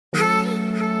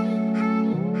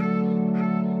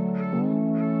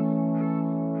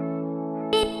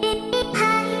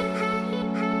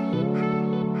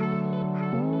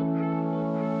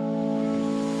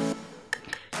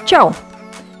Čau!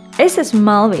 Es esmu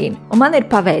Malvine, un man ir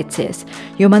paveicies,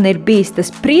 jo man ir bijis tas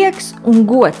prieks un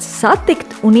gods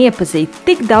satikt un iepazīt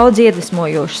tik daudz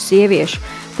iedvesmojošu sieviešu,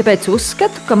 tāpēc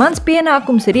uzskatu, ka mans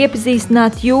pienākums ir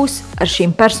iepazīstināt jūs ar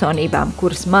šīm personībām,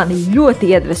 kuras mani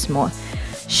ļoti iedvesmo.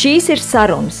 Šīs ir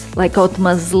sarunas, lai kaut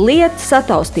mazliet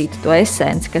sataustītu to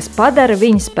esenci, kas padara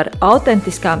viņas par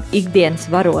autentiskām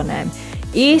ikdienas varonēm,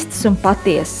 īstas un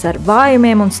patiesas ar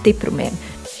vājumiem un stiprumiem.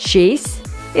 Šīs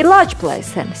ir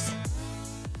Lāčplēsenes.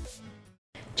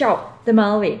 Čau, te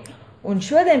Malvīne. Un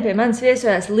šodien pie manis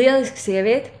viesojās lieliska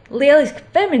sieviete, lieliska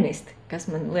feministe, kas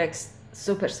man liekas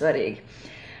super svarīgi.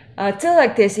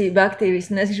 Cilvēktiesību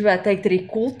aktīviste, un es gribētu teikt arī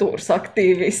kultūras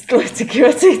aktīviste, lai cik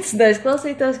jocītas dēļ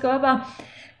klausītos kopā.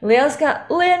 Lieliskā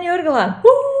Lieni Jurgelāni.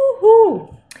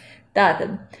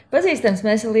 Tātad, pazīstams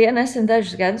mēs ar Liene esam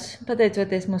dažus gadus,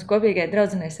 pateicoties mūsu kopīgai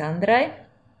draudzenei Sandrai.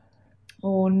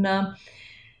 Un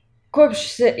kopš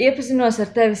iepazinos ar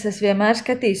tevi, es vienmēr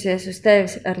skatīsies uz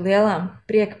tevis ar lielām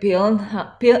prieka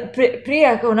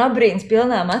un apbrīnas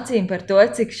pilnām acīm par to,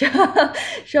 cik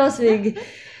šausmīgi,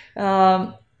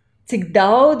 cik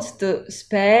daudz tu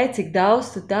spēj, cik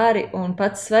daudz tu dari, un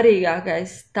pats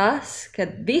svarīgākais tas, ka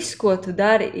viss, ko tu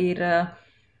dari, ir,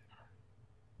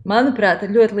 manuprāt,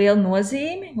 ar ļoti lielu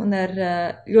nozīmi un ar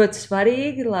ļoti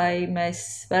svarīgi, lai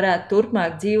mēs varētu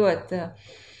turpmāk dzīvot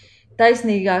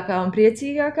taisnīgākā un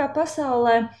priecīgākā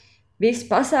pasaulē. Visi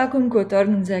pasākumi, ko tu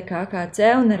organizē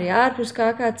KKC un arī ārpus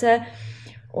KKC.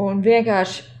 Un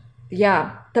vienkārši,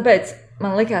 tāpēc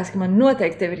man likās, ka man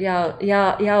noteikti tev ir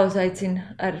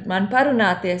jāuzaicina ar mani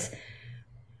parunāties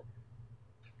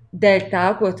dēļ tā,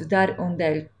 ko tu dari, un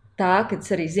dēļ tā, kad es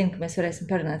arī zinu, ka mēs varēsim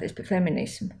parunāties par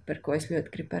feminismu, par ko es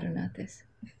ļoti gribu parunāties.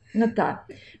 Nu tā.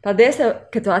 Paldies tev,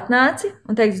 ka tu atnāci,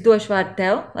 un teikt, es došu vārdu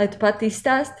tev, lai tu pat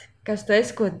izstāsti, kas tu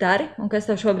esi, ko dari, un kas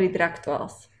tev šobrīd ir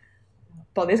aktuāls.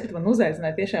 Paldies, ka tu man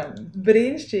uzaicināji, tiešām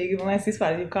brīnišķīgi. Man liekas,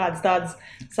 vispār jau kādas tādas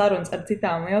sarunas ar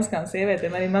citām lieliskām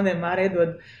sievietēm arī man vienmēr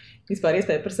iedod vispār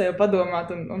iespēju par sevi padomāt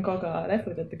un kaut kā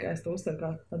reflektēt, tikai es to uztveru kā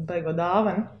tādu baigo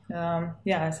dāvanu.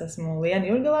 Es esmu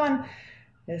Lieni Jurgelāni.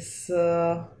 Es,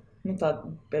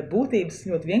 tādu pie būtības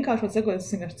ļoti vienkāršot sakot, es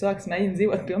vienkārši cilvēks mēģinu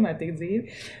dzīvot pilnvērtīgu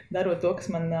dzīvi, darot to,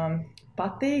 kas man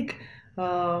patīk,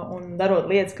 un darot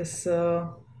lietas, kas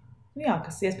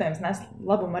iespējams nes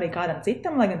labumu arī kādam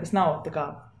citam, lai gan tas nav tā kā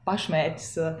pašmērķis,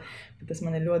 bet tas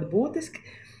man ir ļoti būtiski.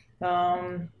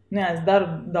 Es daru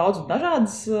daudz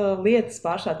dažādas lietas,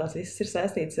 pārsvarā tās visas ir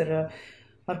saistītas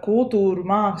ar kultūru,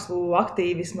 mākslu,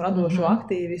 aktīvismu, radošo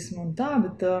aktīvismu un tā,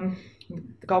 bet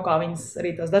kaut kā viņas arī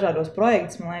tās dažādos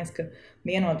projektus, man liekas, ka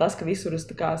vieno tas, ka visur es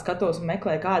tā kā skatos un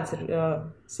meklēju, kādas ir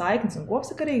saiknes un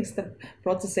kopsakarīgas starp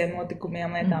procesiem,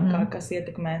 notikumiem, lietām, kas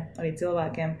ietekmē arī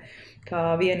cilvēkiem, kā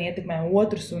vieni ietekmē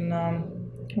otrus un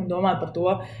domāju par to,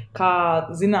 kā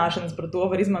zināšanas par to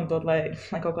var izmantot, lai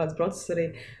kaut kādas procesus arī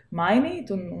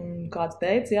mainītu. Un kāds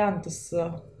teica, tas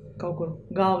kaut kur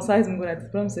galvas aizmugurē, tas,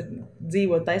 protams, ir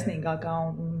dzīvot taisnīgākā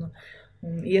un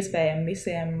iespējami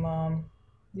visiem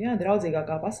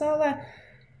draudzīgākā pasaulē.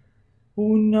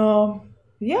 Un,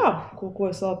 ko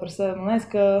es vēl par sevi, man liekas,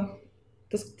 ka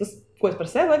tas, ko es par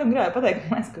sevi laikam gribēju pateikt,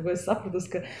 man liekas, ka es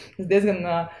sapratusi, ka es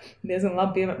diezgan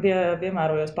labi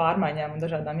piemērojos pārmaiņām un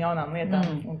dažādām jaunām lietām,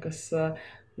 un kas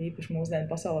īpaši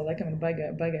mūsdienu pasaulē laikam ir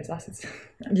baigais asits.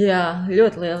 Jā,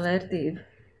 ļoti liela vērtība.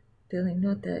 Pilnīgi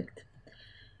noteikti.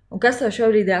 Un kas tev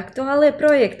šobrīd ir aktuālie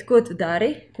projekti? Ko tu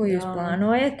dari? Ko jūs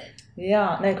plānojat?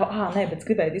 Bet es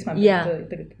gribēju izmēr,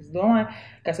 tagad es domāju,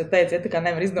 kā es jau teicu, tā kā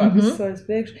nevar izdomāt visu soļus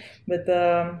priekš, bet,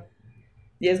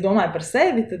 ja es domāju par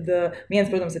sevi, tad viens,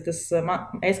 protams, ir tas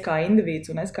es kā individs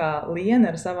un es kā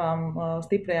Liene ar savām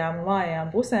stiprajām un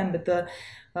vājajām pusēm,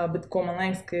 bet ko man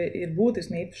liekas, ka ir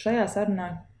būtiski šajā sarunā,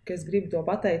 ka es gribu to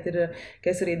pateikt, ir,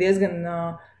 ka es arī diezgan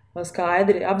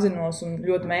skaidri apzinos un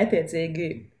ļoti mētiecīgi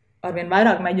arvien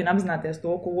vairāk mēģinu apzināties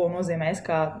to, ko nozīmē es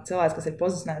kā cilvēks, kas ir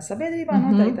pozicionēts sabiedrībā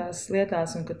noteiktās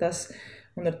lietās, un ka tas,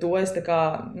 un ar to es tā kā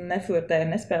neflirtēju,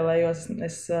 nespēlējos,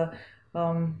 es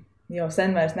jau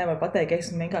sen vairs nevaru pateikt, ka es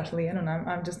esmu vienkārši Liene un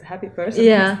I'm just a happy person.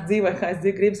 Es dzīvoju, kā es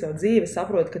gribu savu dzīvi. Es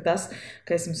saprotu, ka tas,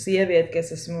 ka esmu sieviete, ka es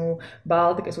esmu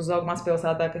balta, ka es uzaugu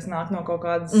mazpilsētā, ka es nāku no kaut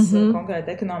kādas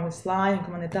konkrēta ekonomiskas slāņa,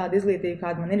 ka man ir tāda izglītība,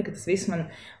 kāda man ir, ka tas viss man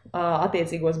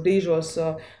attiecīgos brīžos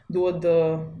dod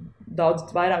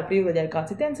daudz vairāk privileģēju kā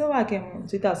citiem cilvēkiem, un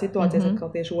citās situācijās atkal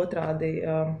tieši otrādi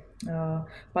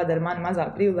padara mani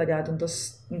mazāk privileģētu,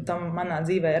 un tam manā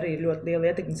dzīvē arī ļoti liela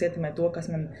ietekme to,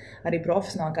 kas man arī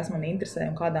profesionāli, kas man interesē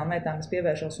un kādām lietām es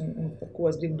pievēršos un par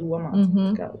ko es gribu domāt.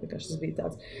 Tas bija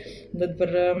tāds. Un tad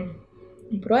par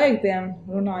projektiem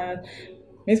runājot,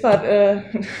 vispār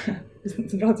es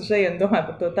braucu šeit un domāju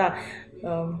par to tā.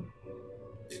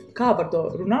 kā par to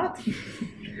runāt.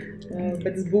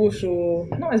 Bet es būšu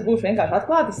vienkārši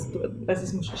atklāta. Es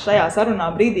esmu šajā sarunā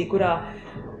brīdī, kurā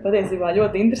patiesībā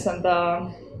ļoti interesantā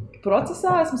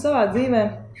procesā esmu savā dzīvē.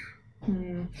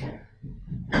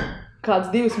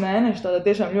 Kādus 2 mēnešus tādā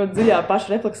tiešām ļoti dziļā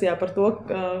pašrefleksijā par to,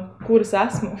 kur es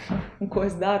esmu un ko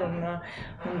es daru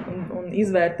un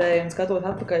izvērtēju un skatot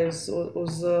atpakaļ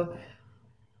uz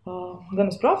gan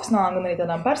uz profesionālām, gan arī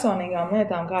tādām personīgām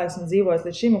lietām, kā esmu dzīvojis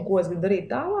līdz šim un ko es gribu darīt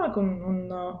tālāk. Man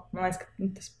liekas, ka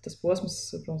tas posms,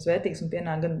 protams, vērtīgs un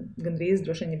pienāk gan drīz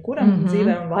droši vien jebkuram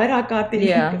dzīvē un vairāk kārtīgi.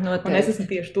 Jā, un es esmu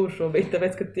tieši tur šobrīd,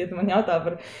 tāpēc, ka ja tu man jautā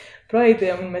par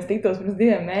projektiem un mēs tiktos pirms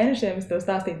 2 mēnešiem, es tev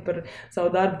stāstītu par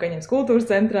savu darbu Kaņepes Kultūras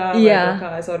centrā, vai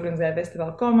kā es organizēju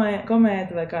festivālu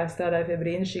Komēta, vai kā es strādāju pie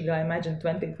brīnišķīgā Imagine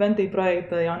 2020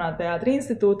 projekta jaunā teātra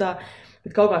institūtā.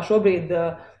 Bet kaut kā šobrīd,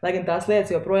 lai gan tās lietas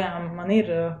joprojām man ir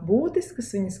būtiskas,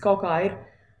 viņas kaut kā ir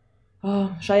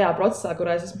šajā procesā,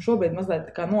 kurā es esmu šobrīd mazliet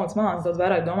kā nolicis malā, es daudz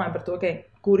vairāk domāju par to,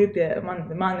 kur ir tie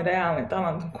mani reāli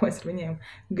talanti, ko es ar viņiem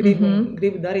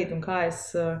gribu darīt un kā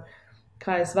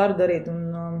es varu darīt.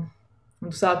 Un tu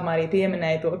sākumā arī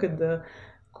pieminēji to,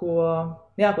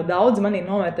 ko daudz manī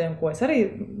novērtēju, ko es arī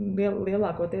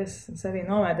lielākoties sevī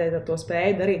novērtēju, to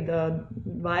spēju darīt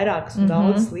vairākas un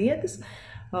daudzas lietas.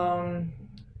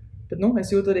 Bet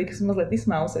es jūtu arī, ka esmu mazliet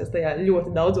izsmēlusies tajā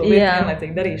ļoti daudzo lietu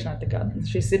vienlaicīgi darīšanā. Tā kā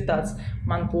šis ir tāds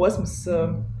man posms,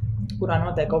 kurā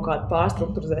notiek kaut kāda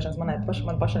pārstrukturizēšanas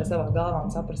man pašai savā galvā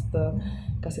un saprast,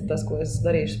 kas ir tas, ko es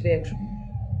darīšu priekšu.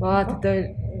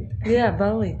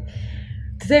 Balīt.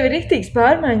 Tev ir riktīgs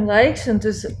pārmaiņu laiks,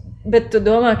 bet tu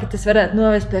domā, ka tas varētu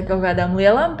novest pie kaut kādām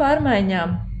lielām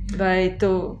pārmaiņām? Vai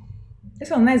tu... Es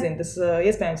vēl nezinu, tas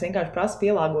iespējams vienkārši prasa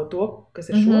pielāgot to,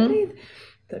 kas ir šobrīd.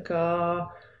 Tā kā,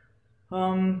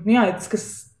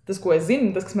 tas, ko es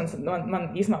zinu, tas, kas man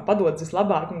īstenībā padodas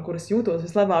vislabāk un kur es jūtos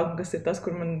vislabāk un kas ir tas,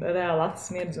 kur man reāli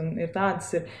acis mirdz un ir tāds,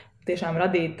 ir tiešām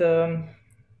radīt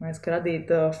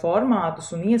formātus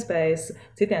un iespējas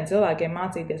citiem cilvēkiem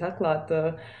mācīties atklāt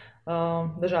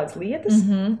dažādas lietas.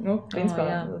 Principā,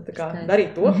 tā kā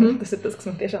darīt to, tas ir tas, kas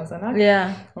man tiešām sanāk.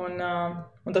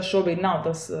 Un tas šobrīd nav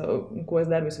tas, ko es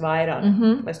daru visvairāk.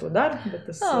 Es to daru, bet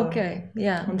tas...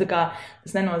 Un tā kā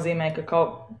tas nenozīmē, ka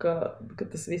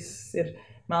tas viss ir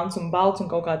melns un balts un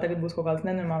kaut kā tagad būs kaut kādas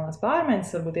nenormālās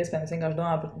pārmaiņas. Varbūt iespējams vienkārši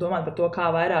domāt par to, kā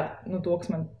vairāk, to,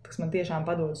 kas man tiešām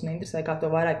padodas un interesē, kā to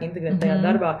vairāk integrēt tajā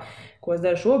darbā, ko es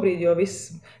daru šobrīd, jo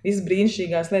visas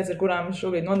brīnišķīgās lietas, ar kurām es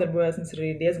šobrīd nodarbojos, tas ir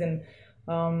arī diezgan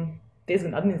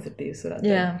administratīvas, varētu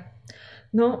teikt.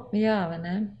 Vai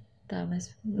ne? Tā mēs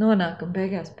nonākam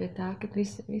beigās pie tā, ka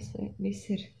viss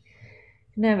ir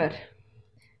nevar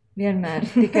vienmēr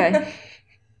tikai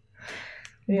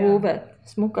būvēt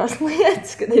smukās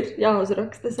lietas, kad ir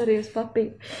jāuzrakstas arī uz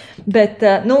papīra. Bet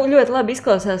ļoti labi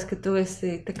izklausās, ka tu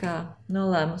esi tā kā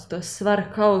nolēmus tos svara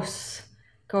kausus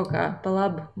kaut kā pa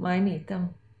labu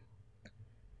mainītam.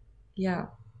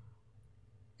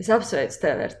 Es apsveicu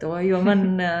tevi ar to, jo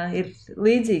man ir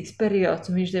līdzīgs periods,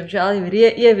 un viņš, diemžēl, jau ir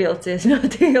ievilcies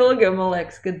ļoti ilgi, man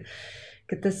liekas,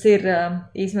 ka tas ir,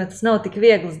 īstenībā tas nav tik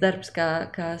viegls darbs,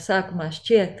 kā sākumā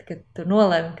šķiet, ka tu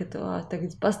nolēmi, ka tu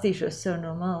tagad pastīšos sev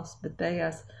no malas, bet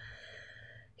beigās,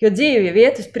 jo dzīve jau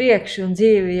iet uz priekšu, un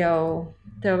dzīve jau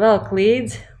tev velk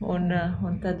līdzi, un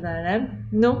tad vai ne?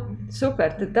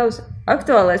 Super, tad tavs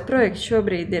aktuālais projekts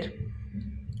šobrīd ir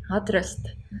atrast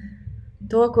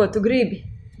to, ko tu gribi.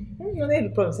 Man ir,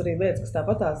 protams, arī lietas, kas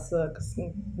tāpatās, kas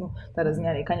tādā ziņā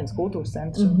arī Kaņepes Kultūras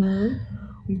centrs.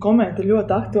 Un Komēta ir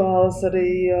ļoti aktuāls, arī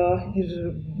ir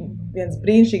viens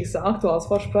brīnišķīgs aktuāls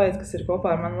foršs projekts, kas ir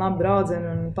kopā ar mani labu draudzeni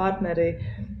un partneri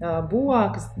Buā,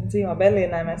 kas dzīvo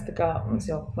Berlīnē. Mums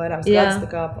jau vairākas gadus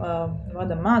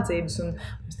vadam mācības, un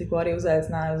mums tikko arī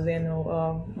uzaicināja uz vienu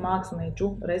mākslinieču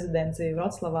rezidenciju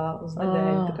Vroclavā uz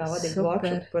nedēļu, vadīt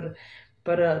workshop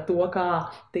par to, kā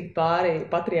tikt pāri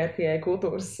patriarhijai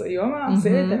kultūras jomā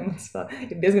sievietēm. Tas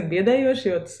ir diezgan biedējoši,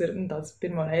 jo tas ir tāds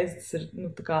pirmo reizi, tas ir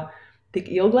tik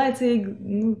ilglaicīgi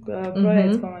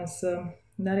projekts, ko mēs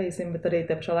darīsim, bet arī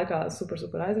te pašā laikā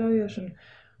super aizraujoši.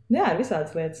 Ir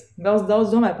visādas lietas.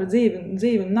 Daudz domāju par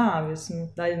dzīvi un nāvi. Esmu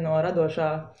daļa no radošā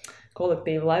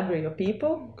kolektīva Library of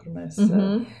People, kur mēs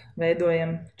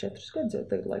veidojam 4 gadus, jau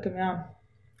tagad laikam,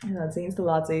 tādas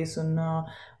instalācijas un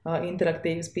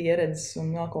interaktīvas pieredzes un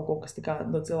vēl kaut ko, kas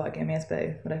dod cilvēkiem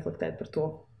iespēju reflektēt par to,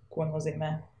 ko nozīmē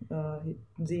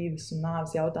dzīves un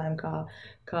nāves jautājumi,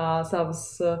 kā savu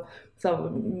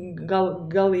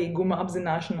galīguma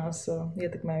apzināšanās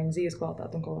ietekmē viņu dzīves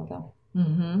kvalitāti un kaut kā tā.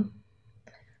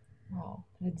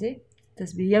 Redzi?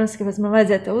 Tas bija iemesls, kāpēc man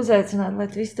vajadzēja tev uzaicināt, lai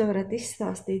tu visu to varētu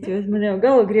izstāstīt, jo man jau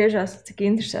galu griežās, cik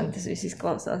interesanti tas viss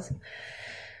izklausās.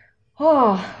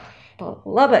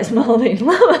 Labais malvīni,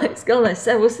 labais, galvenais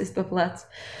sev uzsist pa plecu.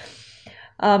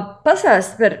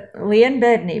 Pasāst par Lieni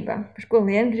bērnībā. Par ko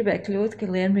Lieni gribēja kļūt, kad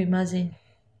Lieni bija maziņa?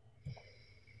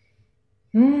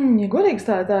 Ja godīgs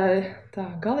tā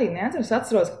galīgi neatceros. Es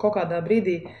atceros, ka kaut kādā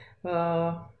brīdī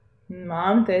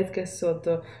māma teica, ka esot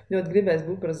ļoti gribējis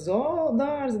būt par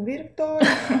zoodārza direktoru.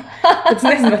 Es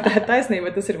nezinu, vai tā ir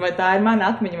taisnība, vai tā ir mana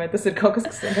atmiņa, vai tas ir kaut kas,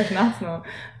 kas vienkārši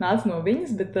nāca no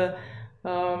viņas, bet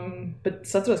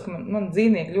es atceros, ka man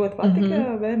dzīvnieki ļoti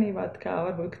patika bērnībā, tā kā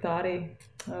varbūt tā arī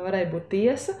varēja būt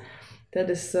tiesa.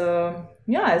 Tad es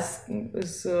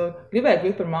gribēju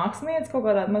būt par mākslinieci kaut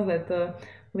kādā mazliet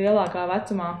lielākā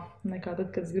vecumā, nekā tad,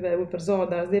 kad es gribēju būt par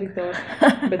zoodārza direktoru.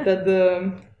 Bet tad,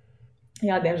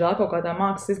 diemžēl kaut kā tā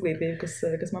mākslas izglītība,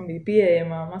 kas man bija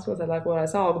pieejama mazpilsētā, kurā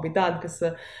es augu, bija tāda, kas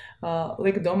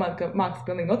lika domāt, ka mākslas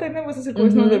pilnīgi noteikti nebūs tas, ar ko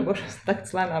es nodarbošos.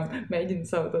 Tagad lēnām mēģinu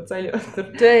savu to ceļu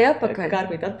Tu ej atpakaļ.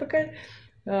 Kārpīt atpakaļ.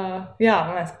 Man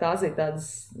liekas, ka tās ir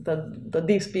tādi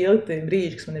divi spilgti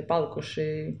brīži, kas man ir palikuši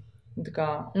tā kā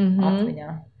atmiņā.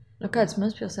 No kādas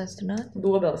mazpilsētas tu nāc?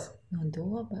 Dobels. No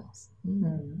Dobels.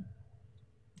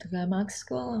 Tu gāji mākslas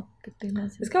skolā?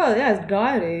 Es gāju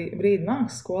arī brīdi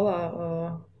mākslas skolā,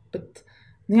 bet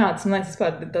tas man liekas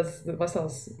vispār tas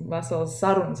vesels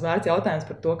sarunas vērts jautājums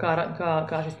par to,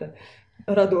 kā šis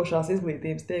radošās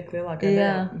izglītības tiek lielākajā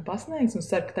daļā pasniegts, un es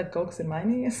ceru, ka tad kaut kas ir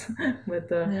mainījies, bet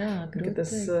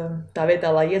tas tā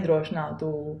vietā, lai iedrošinātu,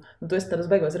 tu esi tad uz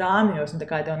beigos rāmjos, un tā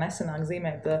kā tev nesanāk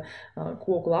zīmēt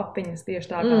koku lapiņas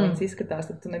tieši tā, kā viņas izskatās,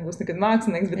 tad tu nebūsi nekad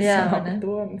mākslinieks, bet tas nav par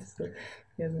to,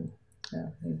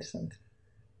 interesanti.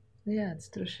 Tas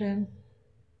droši vien.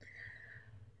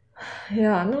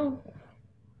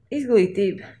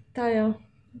 Izglītība, tā jau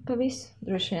pa visu,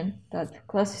 droši vien. Tāda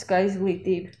klasiskā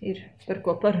izglītība ir par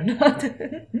ko parunāt.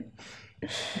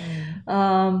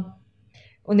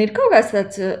 Un ir kaut kāds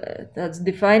tāds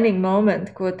defining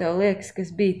moment, ko tev liekas,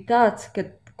 kas bija tāds,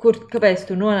 kāpēc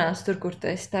tu nonāc tur, kur tu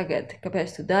esi tagad, kāpēc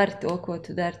tu dari to, ko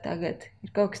tu dari tagad.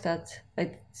 Ir kaut kas tāds, vai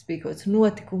tas bija kaut kāds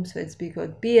notikums, vai tas bija kaut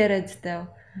kāda pieredze tev?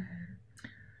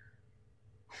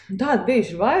 Tādi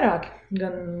bijuši vairāki,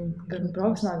 gan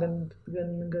profesionāli,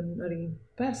 gan arī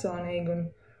personīgi, un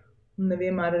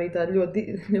nevienmēr arī tādi ļoti,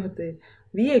 ļoti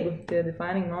viegli tie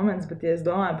defining moments, bet ja es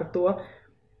domāju par to,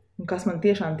 kas man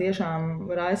tiešām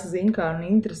raisa ziņkāru un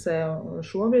interesē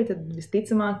šobrīd, tad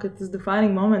visticamāk, ka tas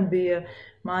defining moment bija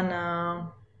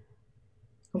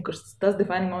tas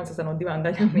defining moments no divām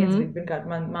daļām. Viens bija pirmkārt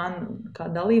man kā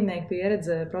dalībnieku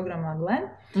pieredze programmā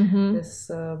Liene. Tas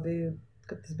bija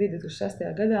 2006.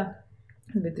 gadā.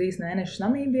 Tas bija 3 mēnešus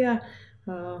Namībijā,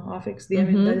 Āfrikas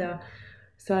dienvidu daļā.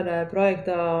 Strādāju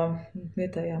projektā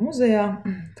vietējā muzejā,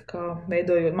 tā kā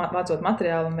vācot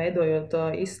materiālu un veidojot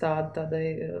izstādi tādai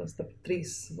starp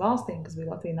 3 valstīm, kas bija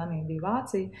Latvija, Namībija,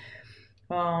 Vācija.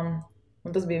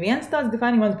 Un tas bija viens tāds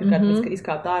defining moments, pirmkārt,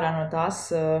 izkāpt ārā no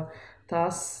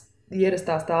tās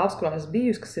ierastās tāvas, kurā es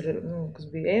biju, kas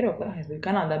bija Eiropā, es biju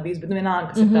Kanādā bijis, bet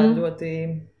vienalga, kas ir tāda ļoti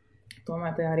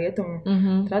tomēr tajā rietumu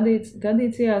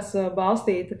tradīcijās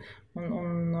balstīta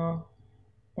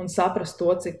un saprast to,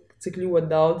 cik ļoti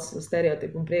daudz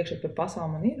stereotipu un priekšstatu par pasauli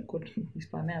man ir, kur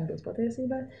vispār neatbilst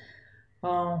patiesībai.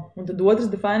 Un tad otrs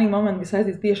defining moment bija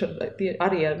saistīts tieši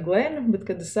arī ar Lienu, bet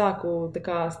kad es sāku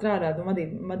strādāt un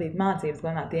vadīt mācības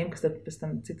Lienā tiem, kas tad pēc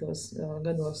tam citos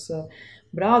gados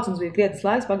brauc, un bija krietnes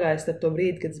laiks pagājis ar to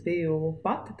brīdi, kad es biju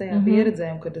pati tajā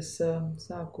pieredzē, un kad es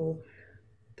sāku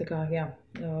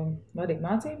vadīt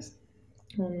mācības,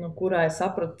 un kurā es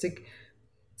sapratu,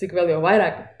 cik vēl jau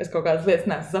vairāk es kaut kādas lietas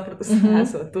neesmu sapratusi,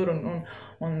 esot tur,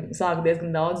 un sāku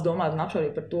diezgan daudz domāt un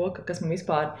apšaurīt par to, kas man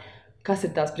vispār, kas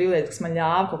ir tās privilēģijas, kas man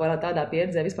ļāva kaut kādā tādā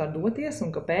pieredzē vispār doties, un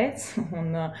kāpēc,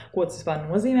 un ko tas vispār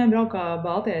nozīmē braukt kā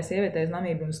baltajai sievietei uz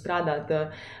Namību un strādāt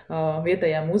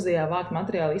vietējā muzejā, vākt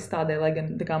materiālu izstādē, lai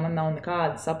gan man nav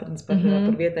nekāda sapratnes par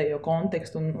vietējo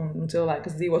kontekstu un cilvēki,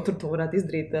 kas dzīvo tur, to varētu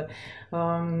izdarīt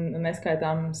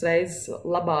neskaitāmas reizes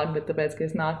labāk, bet tāpēc, ka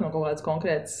es nāku no kaut kādas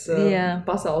konkrētas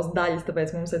pasaules daļas,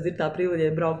 tāpēc mums ir tā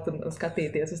privilēģija braukt un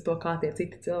skatīties uz to, kā tie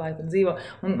citi cilvēki tur dzīvo,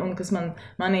 un kas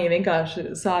manī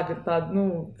vienkārši sāka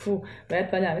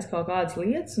vērt vaļā visu kaut kādas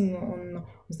lietas, un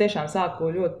es tiešām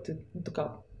sāku ļoti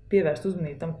pievērst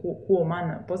uzmanību tam, ko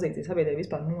mana pozīcija sabiedrībā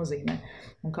vispār nozīmē,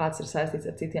 un kāds ir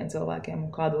saistīts ar citiem cilvēkiem,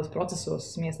 un kādos procesos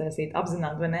esmu iesaistīta,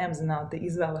 apzināti vai neapzināti,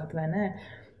 izvēlēt vai nē.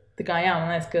 Tā kā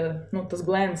man liekas, ka tas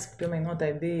Glens pilnīgi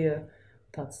noteikti bija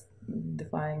tāds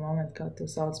defining moment, kā tu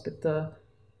sauc, bet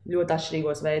ļoti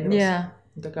atšķirīgos veidos.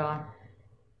 Tā kā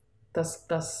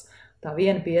tā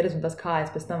viena pieredze un tas, kā es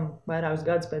pēc tam vairākus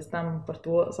gadus pēc tam par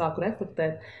to sāku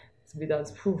reflektēt, tas bija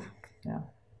tāds,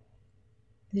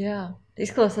 Jā,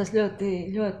 izklausās ļoti,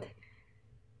 ļoti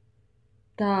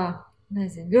tā,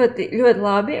 nezinu, ļoti, ļoti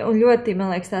labi un ļoti, man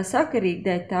liekas, tā sakarīgi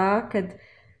dēļ tā, kad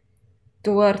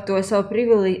to ar to savu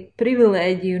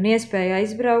privilēģiju un iespēju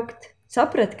aizbraukt,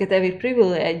 saprat, ka tev ir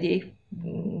privilēģija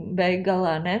beig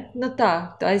galā, ne? Nu tā,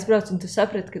 tu aizbrauc un tu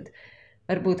saprat, ka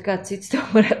varbūt kāds cits to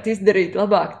varētu izdarīt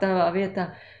labāk tavā vietā,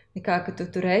 nekā, ka tu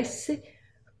tur esi.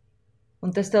 Un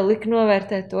tas tev lika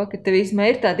novērtēt to, ka tev īstenībā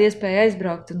ir tāda iespēja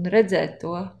aizbraukt un redzēt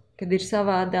to, kad ir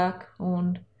savādāk un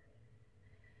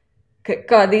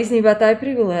kāda īstenībā tā ir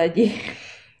privilēģija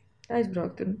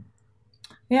aizbraukt.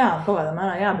 Jā, kaut kādā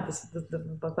mērā, jā, bet tas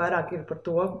pat vairāk ir par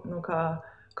to, nu,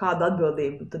 kādu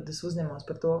atbildību tad es uzņemos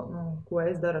par to, nu, ko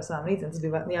es daru ar savām rīcībām. Tas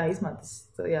bija, jā, īstenībā tas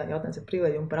jautājums ir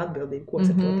privilēģija un par atbildību, ko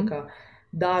es ar to tā kā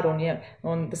daru.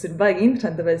 Un tas ir baigi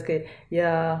interesanti, tāpēc, ka,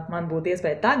 ja man būtu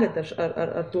iespēja tagad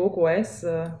ar to, ko es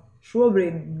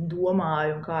šobrīd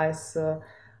domāju un kā es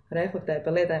reflektēju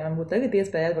par lietām, man būtu tagad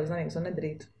iespēja atbraukt uz un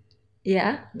nedarītu. Jā?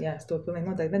 Jā, es to pilnīgi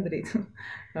noteikti nedarītu.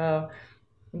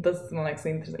 Un tas, man liekas,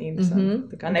 interesanti.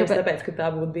 Tā kā nevis tāpēc, ka tā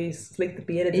būtu bijis slikta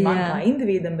pieredze man kā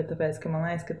individam, bet tāpēc, ka man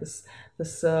liekas, ka tas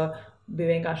bija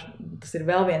vienkārši, tas ir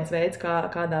vēl viens veids,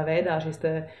 kādā veidā šīs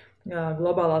te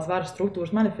globālās varas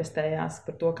struktūras manifestējās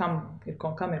par to, kam ir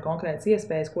konkrētas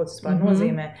iespējas, ko tas vispār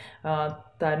nozīmē.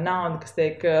 Tā ir nauda, kas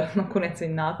tiek, no kurienes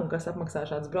viņa nāk un kas apmaksā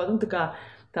šādas brauc.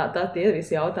 Tā tie ir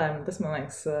visi jautājumi. Tas, man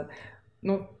liekas,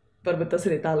 nu, varbūt tas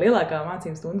ir tā lielākā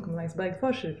mācības stunda, ka, man liekas, baigi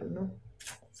forši ir,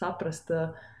 saprast,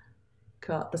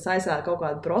 ka tas aizsāka kaut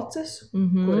kādu procesu,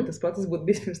 kuri tas process būtu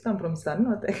bijis pirms tam, protams, tā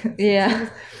nenotiek.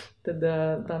 Tad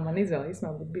tā man izvēle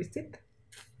īstenībā būtu bijis cita.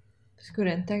 Uz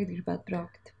kurien tagad gribētu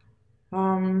braukt?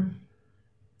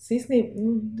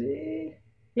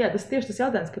 Jā, tas tieši tas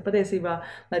jautājums, ka patiesībā,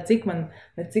 lai cik man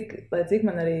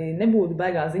arī nebūtu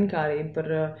baigā ziņkārība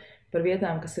par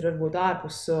vietām, kas ir varbūt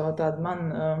ārpus tāda man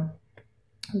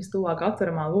vistuvāk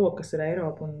atveramā loka, kas ir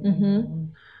Eiropa un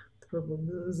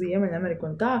varbūt Ziemeļamerika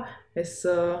un tā, es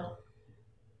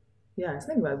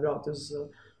negribētu braukt uz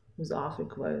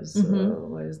Āfriku vai uz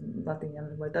Latīņu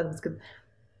Ameriku vai tādas, kad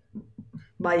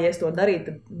vai ja es to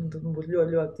darītu, tad būtu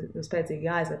ļoti, ļoti spēcīgi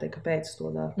jāizvērtē, kāpēc es to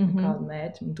daru, kādu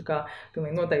mērķi. Un tu kā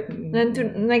pilnīgi noteikti... Ne, tu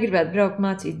negribētu braukt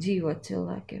mācīt dzīvot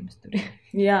cilvēkiem.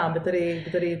 Jā, bet arī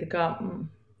tā kā,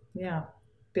 jā,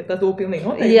 tā to pilnīgi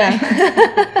noteikti. Jā.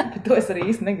 Bet to es arī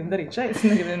īsti negribu darīt šeit, es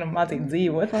negribu mācīt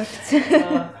dzīvot.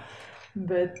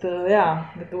 Bet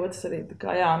otrs arī, tā kā,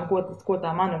 jā, ko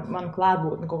tā mana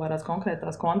klātbūtne kaut kādās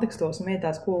konkrētās kontekstos un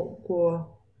vietās,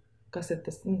 kas ir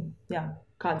tas, jā,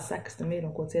 kādas sekas tam ir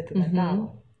un ko cietumē tālu.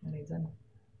 Arī zinu.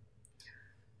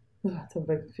 Tas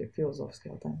bija filozofiski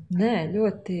jautājumi. Nē,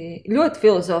 ļoti, ļoti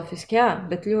filozofiski, jā,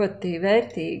 bet ļoti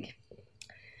vērtīgi.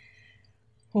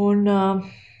 Un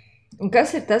kas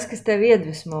ir tas, kas tev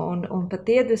iedvesmo? Un pat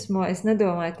iedvesmo, es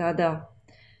nedomāju tādā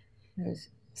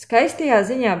skaistajā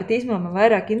ziņā, bet īstenībā man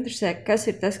vairāk interesē, kas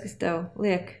ir tas, kas tev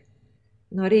liek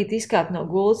no rīta izkāpt no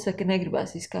gultas, ka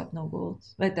negribās izkāpt no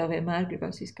gultas. Vai tev vienmēr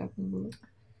gribās izkāpt no gultas?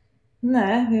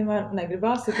 Nē, vienmēr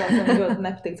negribās. Man ļoti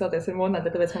nepatīk celties ar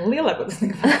modinātāju, tāpēc man lielākoties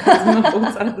negribās no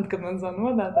gultas, tad, kad man zvan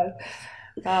modinātājs.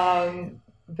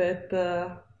 Bet,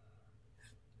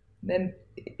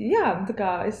 jā, tā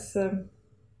kā es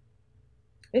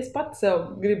pati sev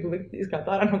gribu likt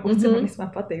izkāpt ārā no gultas, man vispār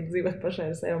patīk dzīvot pašai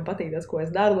ar sevi un patīk tas, ko es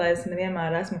daru, lai es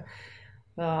nevienmēr esmu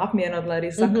apmienot, lai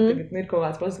arī saka, tagad ir kaut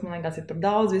kāds process, man liekas, ir par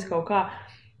daudz, visu kaut kā.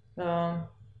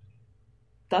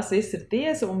 Tas viss ir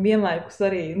tiesa, un vienlaikus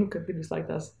arī, kad ir visu laiku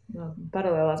tās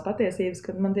paralēlās patiesības,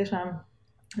 kad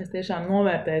es tiešām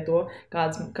novērtēju to,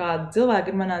 kāda cilvēka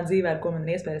ir manā dzīvē, ar ko man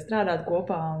ir iespēja strādāt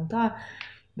kopā un tā.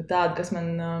 Bet tāda, kas man,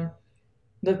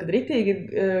 kad ritīgi ir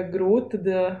grūti,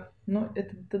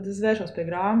 tad es vēršos pie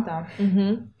grāmatām.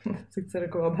 Cik ceru,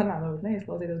 ka vēl banāli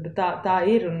neizklausītos, bet tā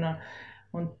ir,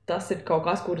 un tas ir kaut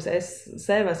kas, kuras es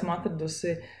sev esmu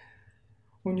atradusi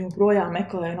un joprojām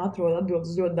meklēju un atrodu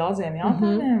atbildes uz ļoti daudziem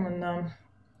jautājumiem.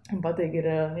 Un patīk ir,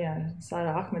 jā,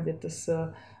 Sārā Ahmed ir tas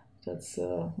tāds,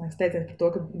 teiciens par to,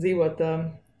 ka dzīvot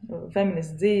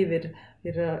feministu dzīvi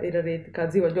ir arī kā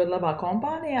dzīvot ļoti labā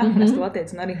kompānijā. Es to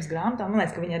attiecinu arī uz grāmatām. Man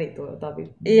liekas, ka viņi arī tā bija.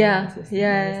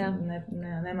 Jā.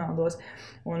 Nemaldos.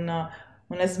 Un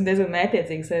es esmu diezgan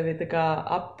mērķiecīgi sevi tā kā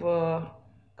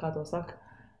kā to saka,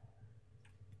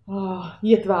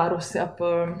 ietvērusi ap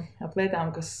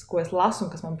lietām, ko es lasu un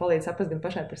kas man palīdz saprast gan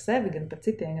pašai par sevi, gan par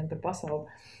citiem, gan par pasauli.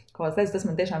 Tas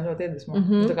man tiešām ļoti iedvesmo.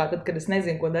 Tā kā tad, kad es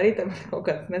nezinu, ko darīt, tad man kaut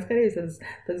kāds neskarīs,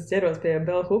 tad es ķeros pie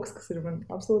Bell Hooks, kas ir man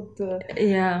absolūti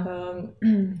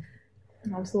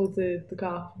tā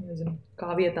kā, nezinu, kā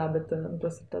vietā, bet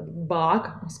tas ir tāda bāka,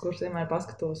 uz kuras vienmēr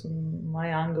paskatos, un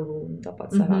Maja Angelu, un tāpat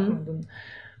Sārā Ahmed,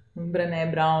 un Brené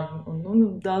Brown, un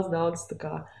daudz tā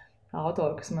kā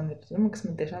autori, kas man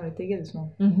tiešām ir tik iedvesmo.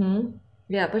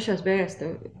 Jā, pašās beigās tev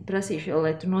prasīšu,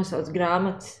 lai tu nosauc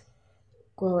grāmatas,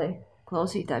 ko lai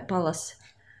klausītāji palasa.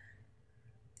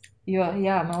 Jo,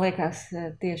 jā, man liekas,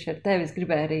 tieši ar tevi es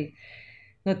gribēju arī,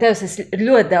 no tevis es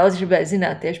ļoti daudz gribēju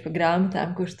zināt tieši par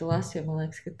grāmatām, kuras tu lasi, jo man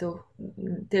liekas, ka tu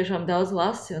tiešām daudz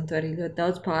lasi un tu arī ļoti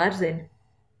daudz pārzini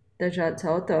dažādas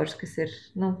autors, kas ir,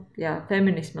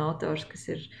 feminisma autors, kas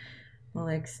ir, man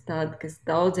liekas, tāda, kas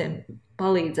daudziem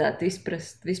palīdzētu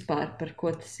izprast vispār, par ko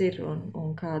tas ir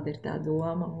un kāda ir tā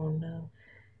doma, un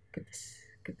ka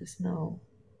tas nav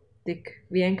tik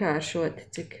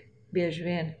vienkāršoti, cik bieži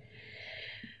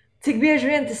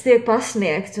vien tas tiek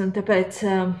pasniegts, un tāpēc,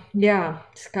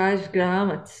 skaidrs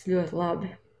grāmatas ļoti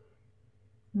labi.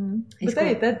 Bet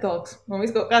arī TED Talks. Man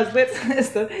visu kaut kādas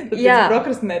lietas, tad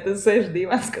prokrastinēt, tas 6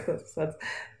 divās skatos, tas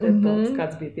TED Talks,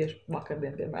 kāds bija tieši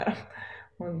vakardien, piemēram.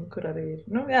 Un kur arī ir,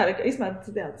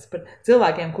 tas par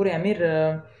cilvēkiem, kuriem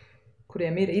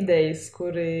ir idejas,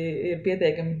 kuri ir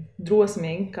pietiekami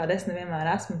drosmīgi, kāda es nevienmēr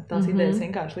esmu, tās idejas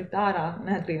vienkārši likt ārā,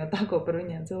 neatkarīgi no tā, ko par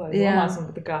viņiem cilvēki domās, un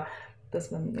tā kā tas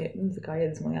man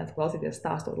iedvesmo, klausīties,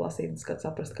 stāstot, lasīt,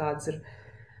 saprast,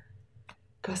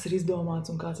 kas ir izdomāts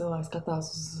un kā cilvēks skatās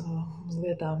uz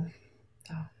lietām.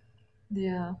 Tā.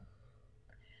 Jā,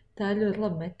 tā ir ļoti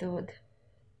laba metode.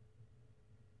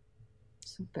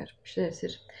 Super, šies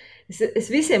ir.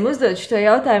 Es visiem uzdodu šo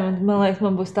jautājumu, un man liekas,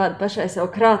 man būs tāda pašai savu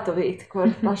krātuvīti, ko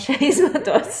pašai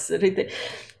izmantos. Arī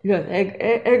ļoti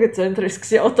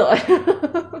egocentrisks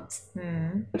jautājums.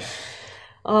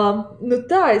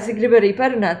 Es gribu arī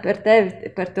parunāt par tevi,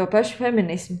 par to pašu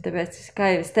feminismu, tāpēc, kā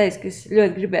jau es teicu, ka es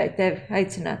ļoti gribēju tevi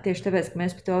aicināt tieši tāpēc, ka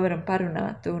mēs par to varam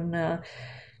parunāt, un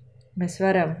mēs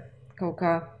varam kaut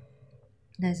kā,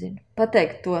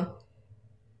 pateikt to.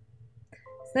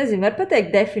 Es nezinu, var pateikt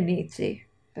definīciju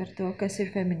par to, kas ir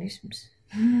feminisms.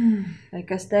 Vai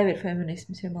kas tev ir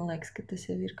feminisms, jo man liekas, ka tas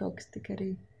jau ir kaut kas tik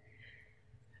arī.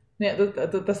 Jā,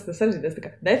 tas sarežģīties tā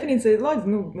kā definīcija ir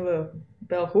loģiski.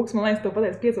 Bela Huks, man liekas, to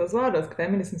pateic 5 vārdos, ka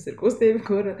feminisms ir kustība,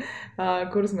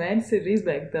 kuras mērķis ir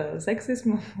izbeigt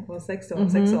seksismu,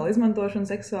 seksuālu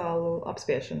izmantošanu, seksuālu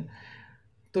apspiešanu.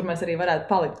 Tur mēs arī varētu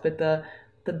palikt, bet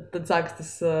tad sākas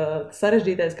tas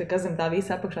sarežģītais, ka kas zem tā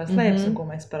visa apakšā slēpjas un ko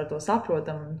mēs par to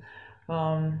saprotam.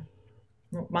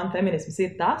 Man feminisms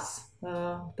ir tas,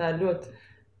 tā ir ļoti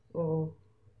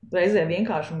reizē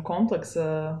vienkārši un kompleksa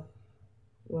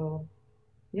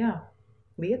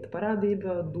lieta,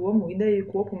 parādība, domu, ideju,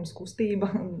 kopums, kustība,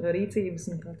 rīcības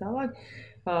un tā tālāk.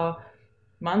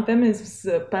 Man feminisms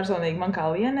personīgi, man kā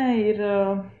Lienē,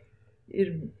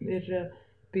 ir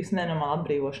bijis nenormāla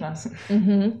atbrīvošanās.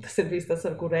 Tas ir bijis tas,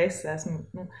 ar kuru es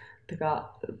esmu tā kā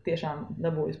tiešām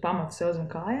dabūjusi pamatu sev zem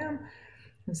kājām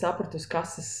un sapratusi,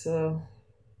 kas es,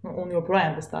 un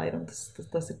joprojām tas tā ir, un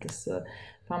tas ir tas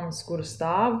pamats, kuru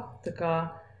stāv. Tā kā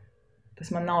tas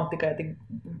man nav tikai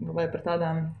vai par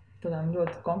tādām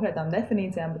ļoti konkrētām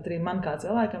definīcijām, bet arī man kā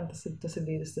cilvēkam tas ir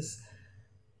bijis tas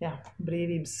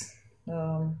brīvības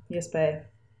iespēja.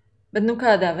 Bet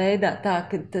kādā veidā tā,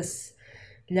 ka tas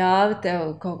ļāva tev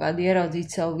kaut kādu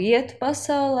ieraudzīt savu vietu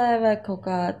pasaulē vai kaut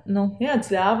kā, Jā,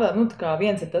 tas ļāva, tā kā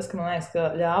viens ir tas, ka man liekas, ka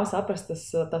ļāva saprast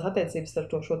tās attiecības ar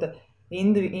to šo te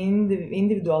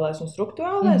individuālais un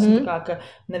struktūrālais, un tā kā, ka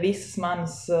ne visas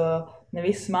manas,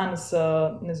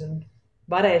 nezinu,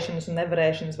 varēšanas un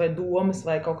nevarēšanas vai domas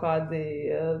vai kaut kādi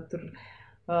tur,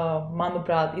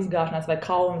 manuprāt, izgāšanās vai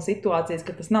kauna situācijas,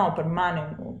 ka tas nav par mani,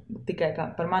 tikai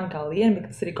par mani kā Lieni, bet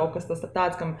tas ir kaut kas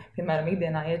tāds, kam, piemēram,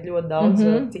 ikdienā iet ļoti daudz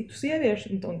citu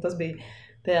sieviešu, un tas bija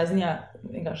tajā ziņā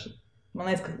vienkārši,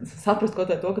 man liekas, ka saprast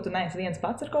kaut to, ka tu neesi viens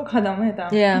pats ar kaut kādām lietām.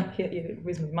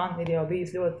 Vismaz man ir jau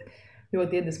bijis ļoti,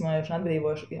 ļoti iedvesmojoši un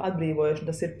atbrīvojoši,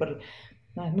 tas ir par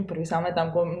visām lietām,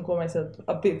 ko mēs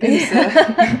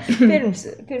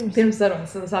pirms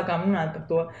sarunas sākām runāt par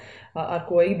to, ar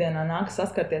ko ikdienā nākas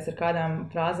saskarties ar kādām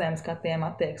frāzēm, skatiem,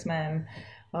 attieksmēm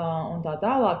un tā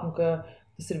tālāk. Un ka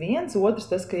tas ir viens,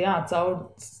 otrs tas, ka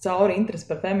cauri interesi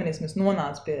par feminismu es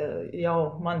nonācu pie jau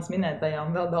manis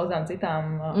minētajām vēl daudzām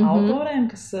citām autorēm,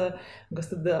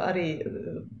 kas tad arī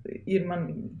ir man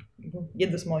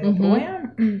iedvesmo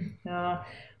joprojām.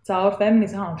 Cauri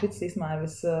feminismu, un šis īstenībā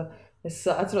es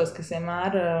atceros, ka es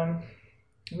vienmēr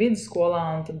vidusskolā,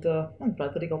 un tad,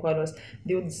 manuprāt, arī kaut kādos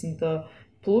 20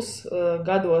 plus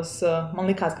gados, man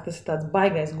likās, ka tas ir tāds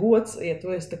baigais gods, ja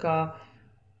tu esi tā kā,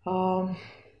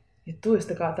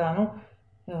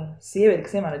 sieviete,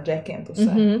 kas vienmēr ar džekiem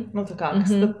tusē. Tā kā,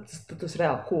 tas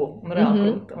reāli cool un reāli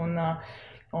krūt.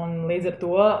 Un līdz ar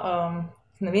to,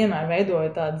 nevienmēr veidoju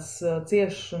tādas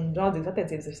ciešas un draudzīgas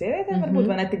attiecības ar sievietēm, varbūt,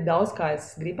 vai ne tik daudz, kā es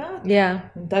gribētu. Jā.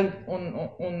 Un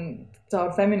caur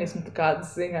feminismu tā kā es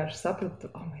vienkārši sapratu,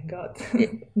 oh my god,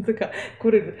 tā kā,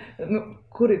 kur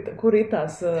ir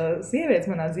tās sievietes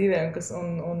manā dzīvē,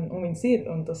 un viņas ir,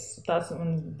 un tās un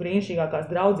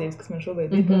brīnišķīgākās draudzības, kas man šobrīd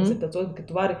ir, protams, ir tāds, ka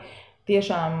tu vari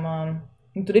tiešām,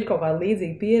 tur ir kaut kāda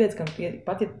līdzīga pieredze, ka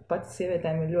pat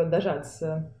sievietēm ir ļoti dažādas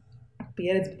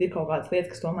pieredze, bet ir kaut kādas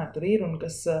lietas, kas tomēr tur ir un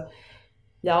kas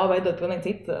ļauj veidot pilnīgi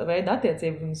citu veidu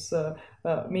attiecības. Un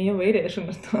mīlu vīriešu un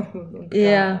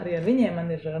arī ar viņiem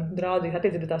man ir draudzīgas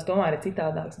attiecības, bet tās tomēr ir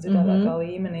citādākas un citādākā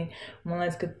līmenī. Un man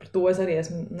liekas, ka par to es arī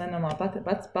esmu nenormāli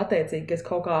pateicīga, ka es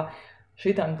kaut kā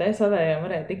šitam te savējām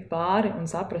varēju tikt pāri un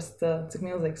saprast, cik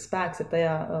milzīgs spēks ir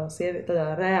tādā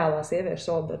reālā sieviešu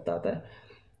solidaritātē.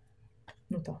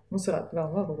 Tā, mums varētu vēl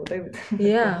kaut ko teikt.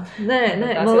 Jā, nē,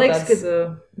 man liekas, ka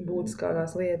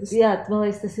būtiskākās lietas. Jā, man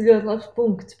liekas, tas ir ļoti labs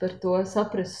punkts par to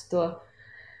saprast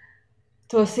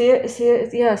to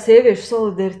sieviešu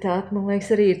solidaritāti. Man liekas,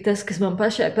 arī ir tas, kas man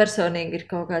pašai personīgi ir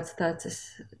kaut kāds tāds,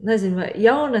 es nezinu, vai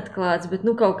jaunatklāts, bet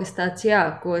kaut kas tāds,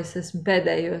 ko es esmu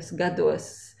pēdējos gados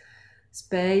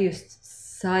spējusi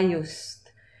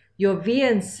sajust. Jo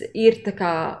viens ir tā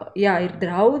kā, ir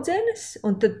draudzenes,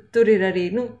 un tad tur ir arī,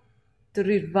 tur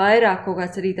ir vairāk kaut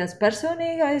kāds arī tās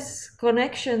personīgais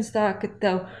connections, tā, ka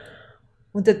tev,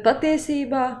 un tad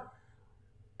patiesībā,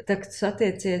 tā, kad tu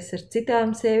satiecies ar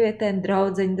citām sievietēm,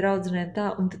 draudzenēm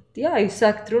tā, un tad, jūs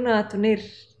sākat runāt, un ir,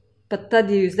 pat tad,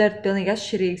 ja jūs darat pilnīgi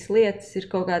atšķirīgas lietas, ir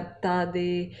kaut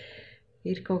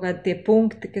kādi tie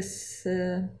punkti, kas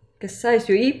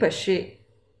saist, jo īpaši,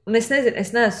 un es nezinu,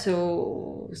 es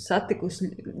neesmu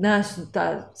satikusi, neesmu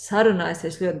tā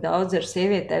sarunājusies ļoti daudz ar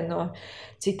sievietēm no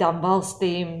citām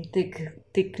valstīm,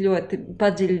 tik ļoti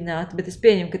padziļināti, bet es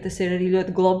pieņemu, ka tas ir arī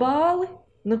ļoti globāli,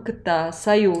 ka tā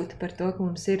sajūta par to, ka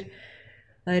mums ir,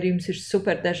 lai arī mums ir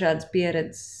super dažādas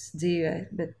pieredzes dzīvē,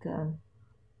 bet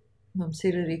mums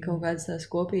ir arī kaut kādas tās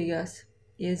kopīgās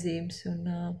iezīmes, un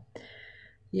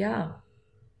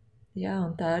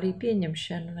un tā arī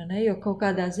pieņemšana, vai ne, jo kaut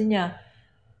kādā ziņā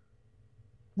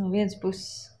no vienas puses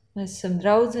mēs esam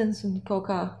draudzenes un kaut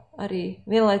kā arī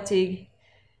vienlaicīgi,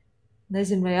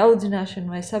 nezinu, vai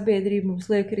audzināšana vai sabiedrība mums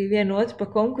liek arī vienu otru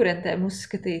pa konkurentēm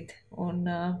uzskatīt. Un,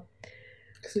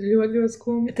 tas ir ļoti, ļoti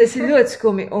skumi. Tas ir ļoti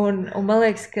skumi, un man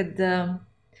liekas, kad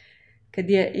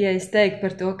ja es teiktu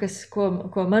par to,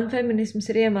 ko man feminisms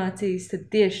ir iemācījis,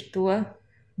 tad tieši to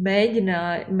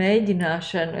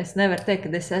mēģināšanu, es nevaru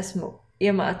teikt, ka es esmu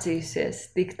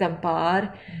iemācījusies tikt tam pāri,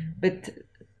 bet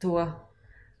to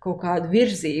kaut kādu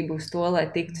virzību uz to, lai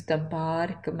tiktu tam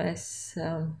pāri, ka mēs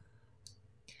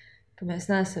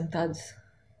neesam tādas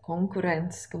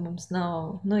konkurences, ka mums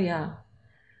nav,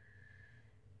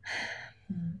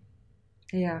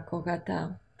 kaut kā tā.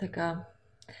 Tā kā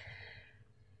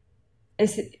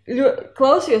es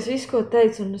klausījos visu, ko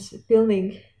teicu, un es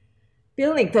pilnīgi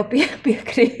to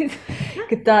piekrītu,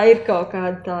 ka tā ir kaut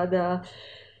kāda tāda,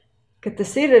 ka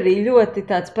tas ir arī ļoti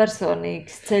tāds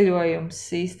personīgs ceļojums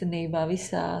īstenībā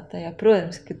visā tajā.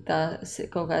 Protams, ka tā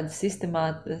kaut kāda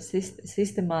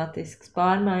sistemātiskas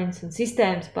pārmaiņas un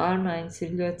sistēmas pārmaiņas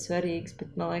ir ļoti svarīgas,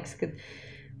 bet man liekas, ka,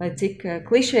 lai cik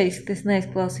klišejiski tas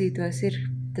neizklausītos,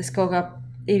 tas kaut kā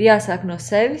ir jāsāk no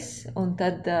sevis, un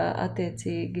tad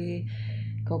attiecīgi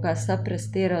kaut kā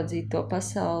saprast, ieraudzīt to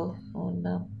pasauli un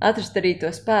atrast arī to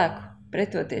spēku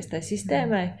pretoties tai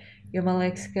sistēmai, jo man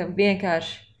liekas, ka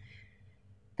vienkārši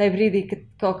tajā brīdī, kad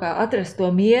kaut kā atrast to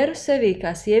mieru sevī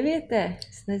kā sievietē,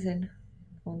 es nezinu,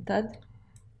 un tad?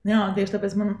 Jā, tieši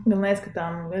tāpēc man liekas, ka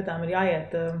tām lietām ir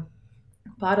jāiet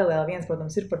paralēli. Viens,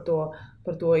 protams, ir par to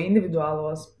individuālo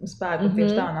spēku,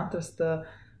 tieši tā, un atrast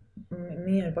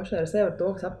mieru pašai ar sevi ar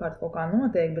to, kas apkārt kaut kā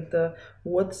notiek, bet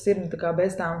otrs ir, tā kā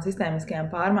bez tām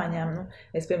sistēmiskajām pārmaiņām,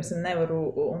 es, piemēram, nevaru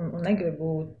un negribu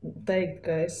teikt,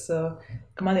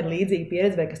 ka man ir līdzīga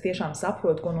pieredze, vai kas tiešām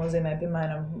saprot, ko nozīmē,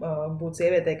 piemēram, būt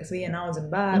sievietei, kas viena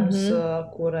audzina bērnus,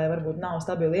 kurai varbūt nav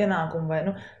stabili ienākumi, vai,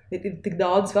 ir tik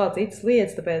daudz vēl citas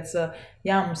lietas, tāpēc,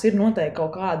 mums ir noteikti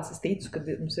kaut kādas, es ticu, ka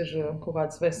mums ir kaut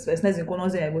kādas, es nezinu, ko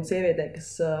nozīmē būt sievietei, kas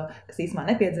īstenībā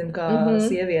nepiedzim kā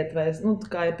sieviete, vai,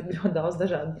 kā ir ļoti daudz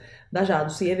dažādu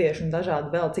sieviešu un dažādu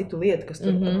vēl citu lietu, kas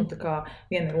tur, tā kā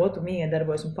viena ar otru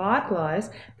miedarbojas un pārklājas,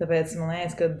 tāpēc man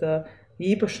liekas, ka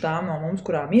īpaši tām no mums,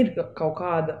 kurām ir kaut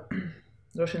kāda,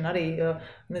 droši vien arī,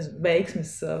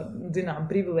 veiksmes, zinām,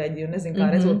 privilēģija un nezinu, kā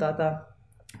rezultātā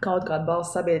kaut kāda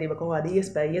balss sabiedrība, kaut kāda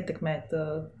iespēja ietekmēt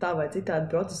tā vai citādi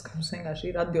procesu, ka mums vienkārši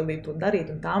ir atbildība to darīt,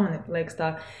 un tā man liekas tā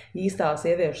īstā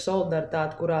sieviešu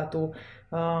solidaritāte, kurā tu,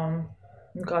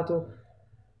 kā tu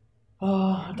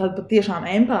tāda patiešām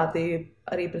empātija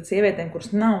arī pret sievietēm,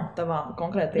 kuras nav tavā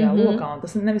konkrētajā lokā. Un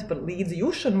tas nevis par līdzi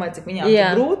jušanu, vai cik viņām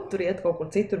ir grūti tur iet kaut kur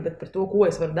citur, bet par to, ko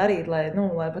es varu darīt,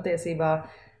 lai patiesībā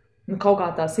kaut kā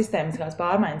tās sistēmiskās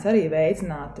pārmaiņas arī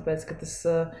veicinātu. Tāpēc, ka tas,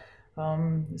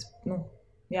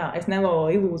 es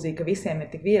neloju ilūziju, ka visiem ir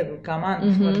tik viegli, kā man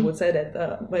varbūt sēdēt,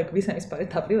 vai ka visiem vispār ir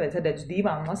tā privilēģija sēdēt uz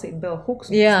divām un lasīt Bell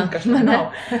Hooks, kas man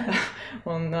nav.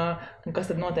 un kas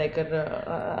tad notiek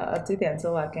ar citiem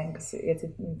cilvēkiem, kas iet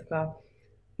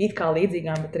it kā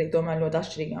līdzīgām, bet arī tomēr ļoti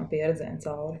atšķirīgām pieredzēm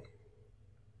cauri.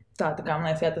 Tā kā,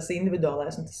 man liekas, tas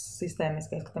individuālais un tas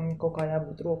sistēmiskais, ka tam kaut kā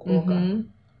jābūt roku rokā.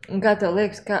 Un kā tev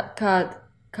liekas,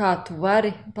 kā tu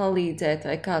vari palīdzēt,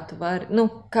 vai kā tu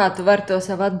vari to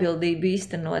savu atbildību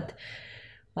īstenot?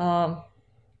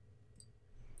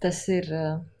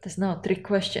 Tas nav trick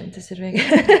question, tas ir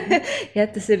vienkārši.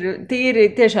 Tas ir tīri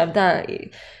tiešām tā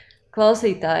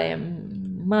klausītājiem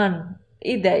man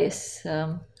idejas,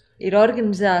 ir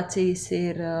organizācijas,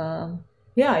 ir...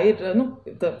 Jā, ir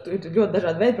ļoti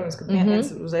dažādi veidi, protams, ka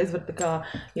viens uzreiz var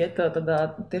iet tādā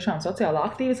tiešām sociālā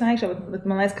aktīvismā iekšā, bet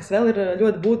man liekas, kas vēl ir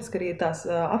ļoti būtiski arī tās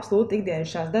absolūti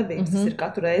ikdienišķās darbības. Tas ir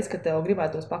katru reizi, kad tev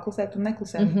gribētos paklusēt un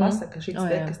neklusēt un pasaka, ka šis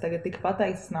kas tagad tika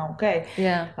pateikts, tas nav ok.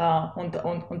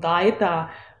 Un tā ir tā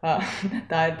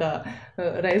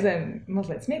reizēm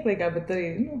mazliet smieklīgā, bet arī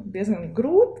diezgan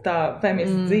grūta tā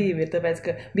feminista dzīve ir, tāpēc,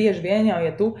 ka bieži vien jau, ja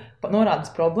tu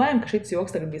norādi problēmu, ka šis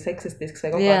joks tagad bija seksistisks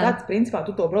vai kaut kā tāds, principā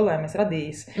tu to problēmu esi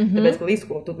radījis, tāpēc, ka līdz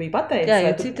ko tu biji pateicis,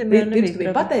 vai tu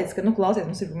biji pateicis, ka, klausies,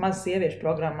 mums ir maz sieviešu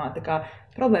programmā, tā kā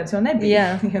problēmas jau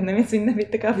nebija, jo neviens viņa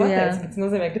nebija tā kā pateicis, bet tas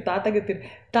nozīmē, ka tā tagad ir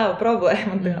tava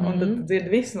problēma, un tad tu dzirdi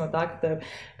visu no tā,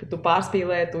 ka tu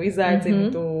pārspīlē, tu izaicini,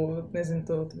 tu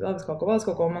vēl kaut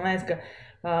ko, man liekas, ka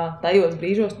tajos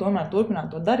brīžos tomēr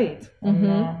turpināt to darīt, un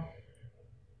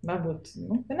varbūt,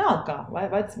 vienalga kā,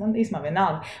 vai tas man īsumā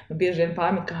vienalga, bieži vien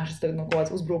pārmet, kā šis tagad no kaut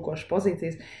kādas uzbrukošas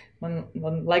pozīcijas,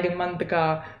 lai gan man tā kā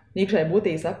iekšēji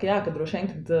būtīgi saka, ka droši vien,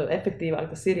 kad efektīvāk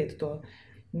tas ir, ja tu to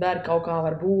dari kaut kā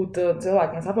varbūt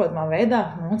cilvēkiem saprotamā veidā,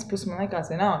 no otras puses man liekas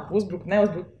vienalga, uzbrukt,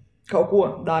 neuzbrukt, kaut ko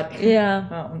dari.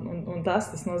 Un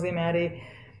tas nozīmē arī,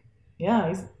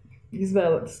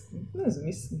 izvēlēties,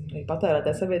 arī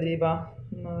patērētāju sabiedrībā,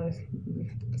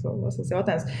 kas vēl tas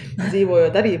jautājums,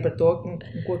 dzīvojot arī par to,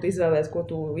 ko tu izvēlējies, ko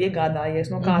tu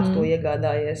iegādājies, no kā tu to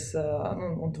iegādājies,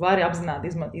 un tu vari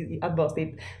apzināti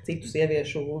atbalstīt citu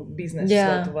sieviešu biznesus,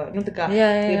 vai tu vari,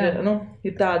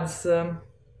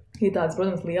 ir tādas,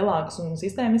 protams, lielākas un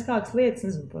sistēmiskākas lietas,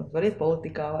 nezinu, var iet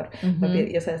politikā, var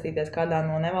iesaistīties kādā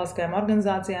no nevalstiskajām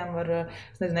organizācijām,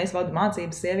 es vadu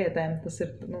mācības sievietēm, tas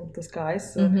ir, tas kā es,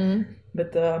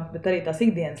 bet arī tās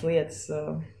ikdienas lietas,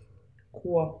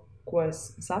 ko es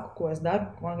saku, ko es daru,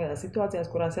 konkrētās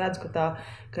situācijās, kurās redzu, ka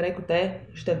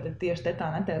tieši tā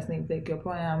netaisnība tiek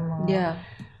joprojām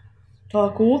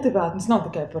kultivēt. Tas nav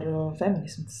tikai par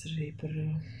feminismu, tas arī par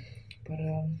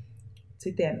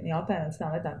citiem jautājumiem,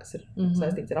 citām lietām, kas ir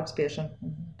saistīts ar apspiešanu.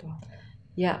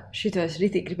 Jā, šito es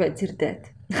ritīgi gribēju dzirdēt.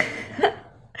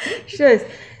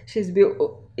 Šis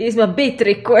bija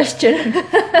trick question.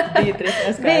 Bija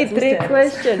trick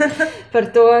question par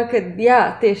to, ka,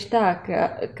 tieši tā,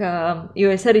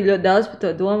 jo es arī ļoti daudz par to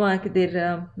domāju, kad ir,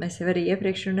 mēs jau arī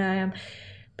iepriekš runājām,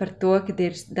 par to, kad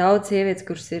ir daudz sievietes,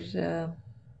 kuras ir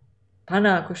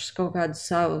panākušas kaut kādu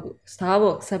savu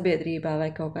stāvokli sabiedrībā vai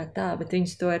kaut kā tā, bet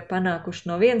viņas to ir panākuši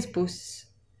no vienas puses,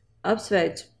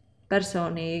 apsveicu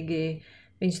personīgi,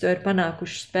 viņas to ir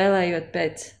panākuši spēlējot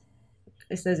pēc,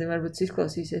 es nezinu, varbūt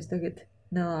izklausīsies tagad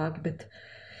nelāgi, bet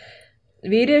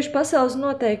vīriešu pasaules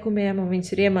noteikumiem, un viņas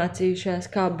ir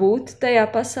iemācījušās, kā būt tajā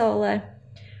pasaulē,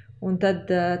 un tad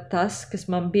tas, kas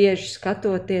man bieži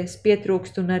skatoties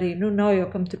pietrūkst, un arī, nav jau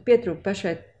kam tur pietrūkt,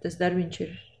 pašai tas darbiņš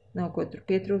ir nav ko tur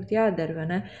pietrūkt jādara, vai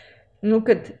ne?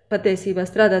 Kad patiesībā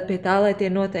strādāt pie tā, lai tie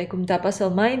noteikumi tā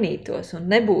pasauli mainītos un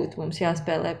nebūtu mums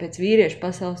jāspēlē pēc vīriešu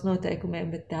pasaules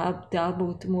noteikumiem, bet tā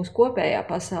būtu mūsu kopējā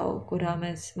pasaule, kurā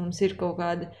mums ir kaut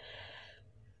kāda,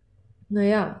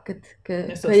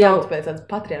 es to sauc pēc tādas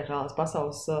patriarchālas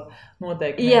pasaules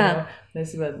noteikumiem,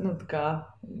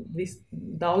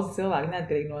 daudz cilvēki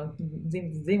neatkarīgi no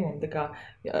dzimuma,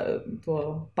 to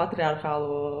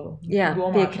patriarchālo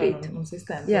domāšanu un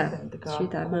sistēmu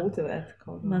kultivēt.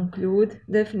 Man kļūda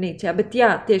definīcijā, bet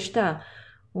tieši tā,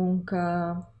 un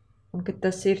ka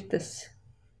tas ir tas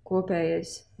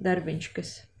kopējais darbiņš,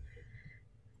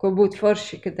 ko būtu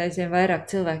forši, kad aizvien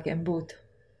vairāk cilvēkiem būtu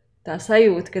tā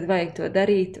sajūta, kad vajag to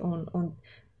darīt, un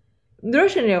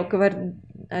droši vien jau, ka var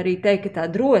arī teikt, ka tā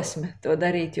drosme to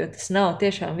darīt, jo tas nav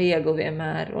tiešām viegli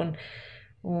vienmēr, un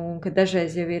ka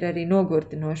dažreiz jau ir arī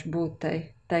nogurdinoši būt tai,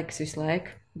 kas visu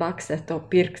laiku baksē to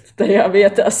pirkstu tajā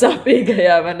vietā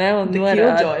sāpīgajā, vai ne? Un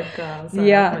Killjoy, kā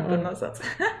sākumi nosauc.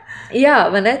 Jā,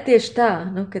 vai ne? Tieši tā,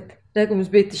 nu, kad mums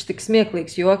bija tik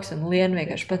smieklīgs joks, un Liene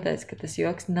vienkārši pateica, ka tas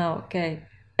joks nav ok.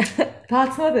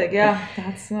 Tāds notiek, jā,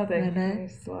 tāds notiek.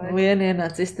 Liene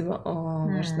ienāca istabā,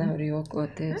 vairs nevar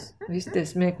jokoties. Visi tie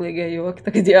smieklīgie joki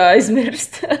tagad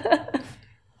jāaizmirst.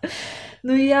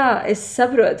 Nu jā, es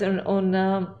saprotu,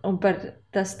 un par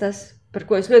tas, par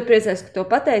ko es ļoti priecājos, ka to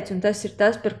pateicu, un tas ir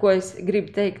tas, par ko es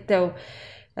gribu teikt tev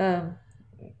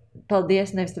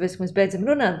paldies, nevis tāpēc, ka mēs beidzam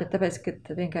runāt, bet tāpēc, ka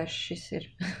vienkārši šis ir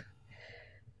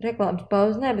reklāmas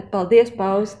pauze, bet paldies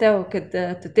pauze tev, kad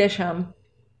tu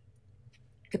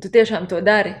tiešām to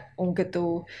dari, un ka tu...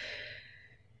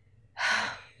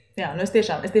 Jā, nu es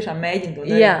tiešām mēģinu to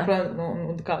darīt. Jā.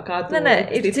 Un kā tu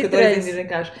ir tic, ka to ir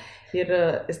vienkārši...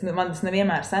 Man tas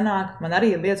nevienmēr sanāk, man arī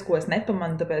ir lietas, ko es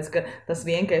nepamanu, tāpēc, ka tas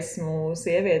vien, ka esmu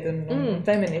sieviete un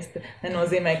feministe,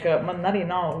 nenozīmē, ka man arī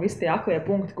nav visi tie aklie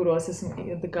punkti, kuros esmu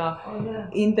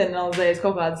internalizējis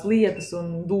kaut kādas lietas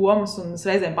un domas, un es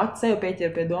reizēm pats sev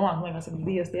pieķeru pie domām, man liekas, ka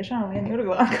Dievs tiešām Lieni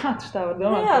Jurgelāni, kā tu tā var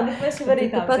domāt? Jā, bet mēs jau arī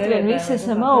tāpat vien visi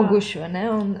esam auguši, vai ne?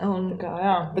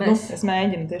 Jā, bet es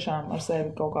mēģinu tiešām ar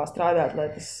sevi kaut kā strādāt,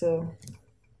 lai tas...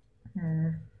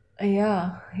 Jā,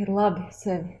 ir labi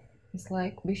sevi. Visu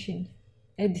laiku bišķiņ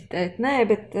editēt. Nē,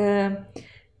 bet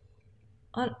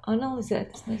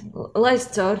analizēt, es nezinu,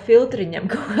 laist cauri filtriņam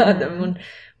kaut kādam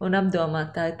un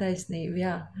apdomāt, tā ir taisnība,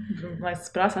 jā. Lai es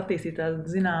prasa attīstīt tādu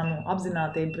zināmu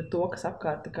apzinātību pret to, kas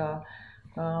apkārt tā kā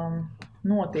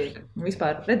notiek.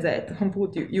 Vispār redzēt un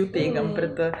būt jutīgam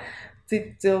pret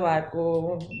citu cilvēku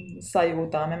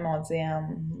sajūtām, emocijām,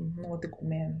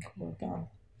 notikumiem. Tā.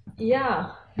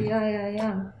 Jā.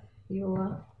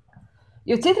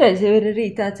 Jo citreiz jau ir arī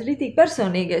tāds rītīgi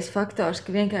personīgais faktors,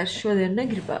 ka vienkārši šodien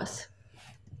negribās.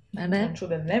 Ne? Un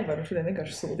šodien nevaru, šodien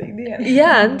vienkārši sūdīgi diena.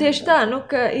 Jā, tieši tā,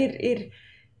 ka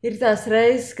ir tās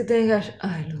reizes, kad vienkārši,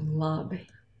 labi,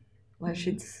 lai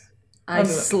šis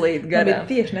aizslīd garām. Man bija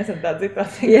tieši nesen tāda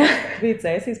situācija, ka bija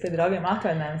cēsīs pie draugiem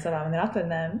atvaļinājumi savā. Man ir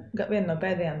atvaļinājumi, viena no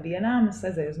pēdējām dienām, es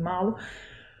aizēju uz malu.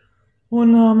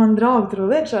 Un man draugi tur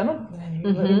liekšā,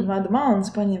 viņi vada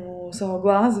malnas, paņemu savu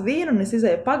glāzi vīnu, un es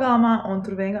izēju pagalmā, un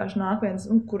tur vienkārši nāk viens,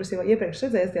 kurus jau iepriekš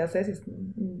redzējis, tajā sēsīs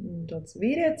tāds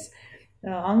vīrietis,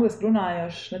 angliski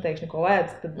runājošs, neteikšu neko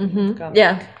vērts, tad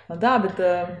tā, bet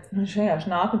viņš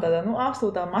vienkārši nāk un tādā,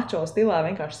 absolūtā mačo stilā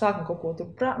vienkārši sāk kaut ko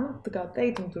tur, tā kā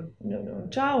teikt, un tur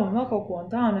čau, un vēl kaut ko,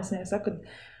 un tā, un es viņai saku,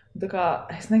 tā kā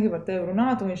es negribu ar tevi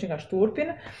runāt, un viņš vienkārši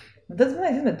turpina. Un tad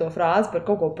man izmet to frāzi par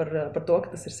kaut ko par to, ka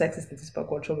tas ir seksistis vispār,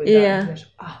 ko šobrīd dara. Viņš,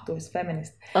 tu esi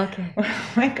feministe. Okay. Un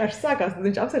vienkārši sākās, tad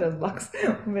viņš apsērās blakus.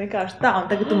 Un vienkārši tā, un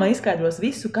tagad tu man izskaidros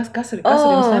visu, kas ir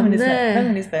jums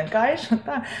feministē un kaiš, un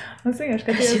tā. Un es vienkārši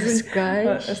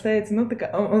skaties, es teicu, tā kā,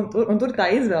 un tur tā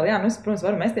izvēle, es, protams,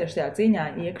 varu mesties šajā cīņā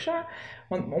iekšā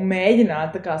un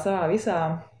mēģināt tā kā savā visā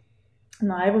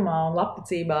naivumā un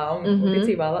labticībā un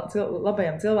ticībā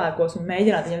labajiem cilvēkos un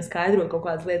mēģināt viņiem skaidrot kaut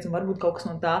kādas lietas un varbūt kaut kas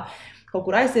no tā kaut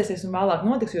kur aiztiesies un vēlāk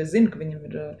notiks, jo es zinu, ka viņam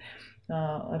ir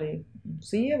arī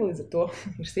sieva, līdz ar to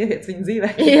ir sievietes viņa dzīvē,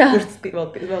 kuras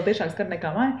vēl tiešām skar nekā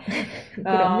māja.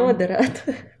 Kuram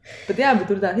noderētu. Bet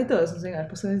tur tā hitos, un vienkārši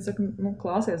pasaules saka,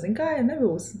 klausies, zini kā, ja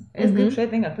nebūs. Es gribu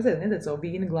šeit vienkārši pasēdēt, nedēt savu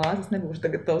vīna glāzi, es nebūšu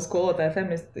tagad tavu skolotāju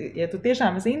feministi. Ja tu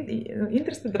tiešām esi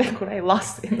interesēta, kurai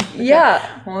lasi. Jā.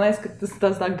 Man liekas, ka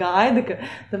tas tā gaida, ka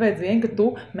tāpēc vien, ka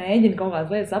tu mēģini kaut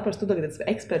kādas lietas saprast, tu tagad esi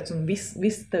eksperts un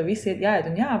tev viss iet jāiet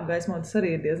un jāapgaismo, tas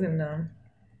arī ir diezgan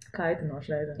kaitinoši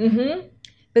reizē.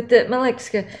 Bet man liekas,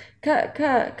 ka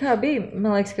kā bija,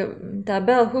 man liekas, ka tā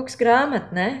Bell Hooks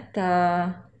grāmata, ne? Tā,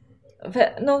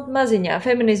 maziņā,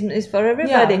 Feminism is for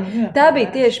everybody. Tā bija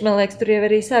tieši, man liekas, tur jau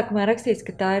arī sākumā rakstīts,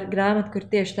 ka tā ir grāmata, kur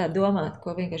tieši tā domāt,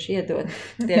 ko vienkārši iedod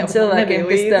tiem cilvēkiem,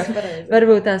 kas tā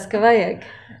varbūt tās, ka vajag.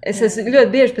 Es esmu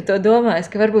ļoti bieži par to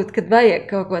domājis, ka varbūt, kad vajag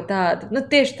kaut ko tādu.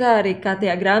 Tieši tā arī, kā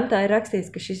tajā grāmatā ir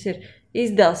rakstīts, ka šis ir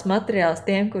izdevs materiāls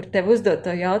tiem, kur tev uzdod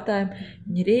to jautājumu.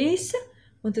 Viņa ir īsa,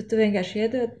 un tad tu vienkārši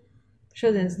iedod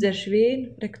šodienas dzeršu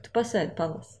vīnu, ka tu pasēdi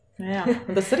palasi. Jā,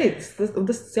 un tas arī,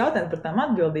 tas jautājums par tām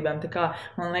atbildībām, tā kā,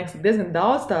 man liekas, diezgan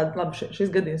daudz tādu, labi,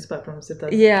 šis gadījums, protams, ir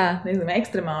tāds diezgan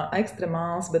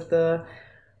ekstremāls, bet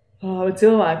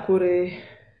cilvēki,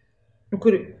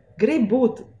 kuri grib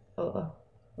būt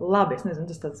labi, es nezinu,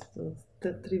 tas tāds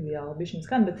triviāli bišķiņ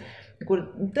skan, bet kur,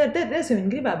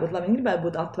 viņi gribētu būt labi, viņi gribētu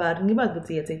būt atvērti, viņi gribētu būt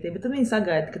iecītīgi, bet tad viņi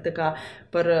sagaida, ka tā kā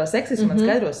par seksismu man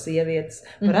skaidros sievietes,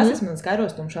 par rasismu man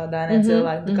skaidros tumšādainie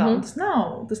cilvēki, tā kā, un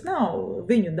tas nav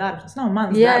viņu darbs, tas nav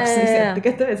mans darbs,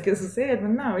 tikai tāpēc, ka es esmu sieviete,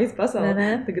 man nav visu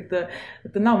pasauli, tagad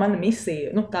tā nav mana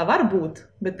misija, nu tā var būt,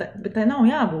 bet tai nav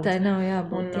jābūt. Tai nav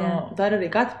jābūt, un, tā ir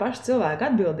arī katra paša cilvēka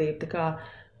atbildība, tā kā,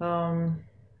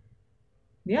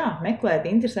 meklēt,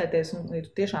 interesēties un ir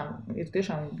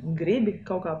tiešām gribi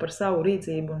kaut kā par savu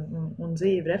rīcību un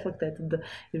dzīvi reflektēt, tad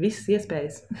ir visas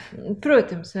iespējas.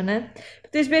 Protams, vai ne?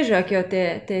 Bet visbiežāk jau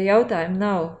tie jautājumi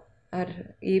nav ar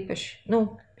īpaši,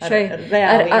 ar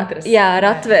reāli interesi. Jā,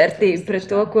 ar atvērtību pret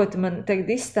to, ko tu man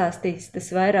tagad izstāstīsi, tas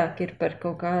vairāk ir par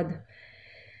kaut kādu.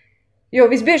 Jo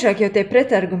visbiežāk jau tie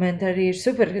pretargumenti arī ir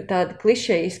super tādi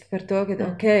klišejiski par to, ka,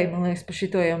 man liekas, par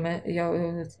šito jau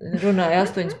runāja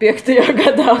 85.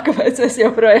 gadā, kāpēc mēs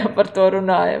joprojām par to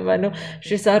runājam, vai,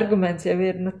 šis arguments jau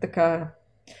ir, tā kā,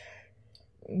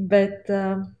 bet,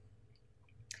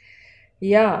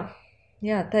 jā,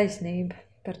 taisnība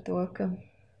par to, ka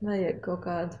vajag kaut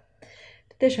kādu,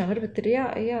 bet tiešām varbūt ir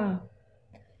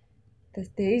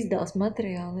tie izdevums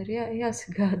materiāli ir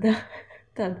jāsagādā,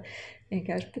 tāda,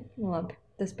 vienkārši, bet labi.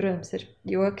 Tas, protams, ir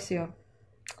joks, jo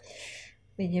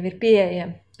viņi jau ir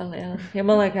pieejami palielini. Jo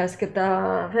man liekas, ka tā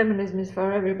feminism is for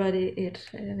everybody ir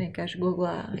vienkārši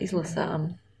Googlā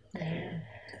izlasām.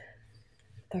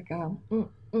 Tā kā,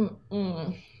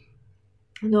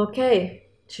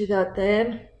 šitā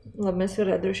tēma, labi, mēs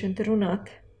varētu droši vien te runāt.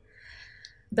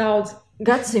 Daudz.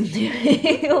 Gadsimtiem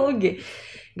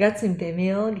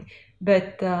ilgi,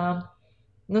 bet,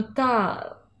 tā,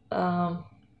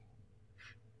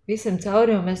 visam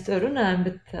cauri, jo mēs to runājam,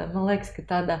 bet man liekas, ka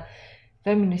tādā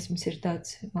feminisms ir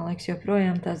tāds, man liekas,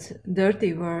 joprojām tāds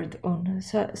dirty word un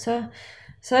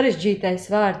sarežģītais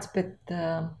vārds, bet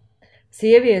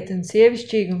sieviete un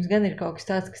sievišķīgums gan ir kaut kas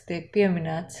tāds, kas tiek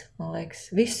pieminēts, man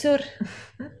liekas, visur.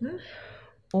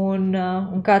 Un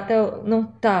kā tev,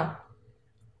 tā,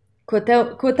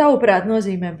 ko tavuprāt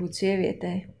nozīmē būt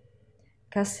sievietei?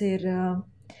 Kas ir...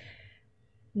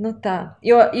 tā,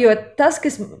 jo tas,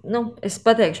 kas, es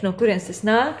pateikšu, no kurienes tas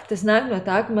nāk no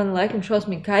tā, ka man laikam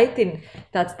šausmīgi kaitina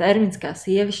tāds termins kā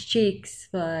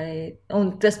sievišķīgs, un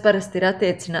tas parasti ir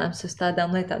attiecināms uz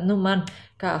tādām lietām, man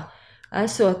kā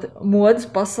esot modas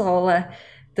pasaulē,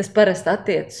 tas parasti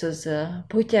attiec uz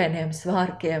puķainiem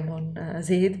svārkiem un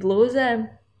zīdu blūzēm,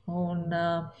 un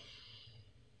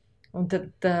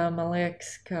tad man liekas,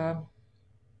 ka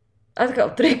atkal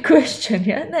trick question,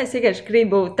 ja? Nē, es vienkārši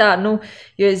gribu tā,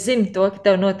 jo es zinu to, ka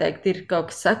tev noteikti ir kaut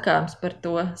kas sakāms par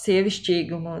to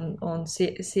sievišķīgumu un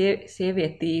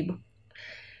sievietību.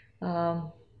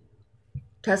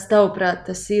 Kas tavuprāt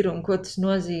tas ir un ko tas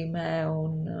nozīmē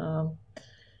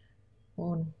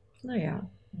jā.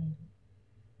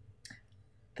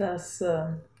 Tas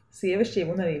sievišķība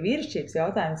un arī vīrišķības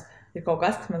jautājums ir kaut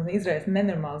kas man izraisa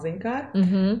nenormāli ziņkāri.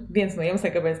 Viens no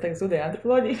iemesliem, kāpēc tagad studēju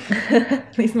antropoloģiju,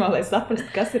 īstenībā, lai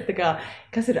saprastu, kas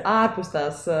ir ārpus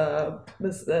tās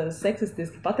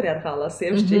seksistiski patriarchālās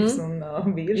sievišķības un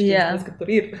vīrišķības, ka tur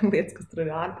ir lietas, kas tur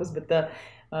ir ārpus, bet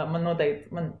man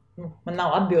noteikti, man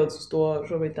nav atbildes uz to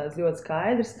šobrīd tāds ļoti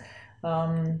skaidrs.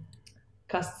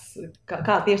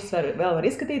 Kā tieši tas vēl var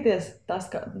izskatīties,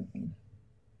 tas kā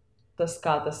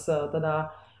tas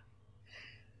tādā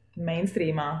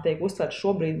mainstreamā tiek uztverts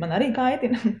šobrīd, man arī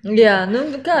kaitina. Jā,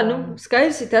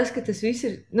 skaidrs ir tas, ka tas viss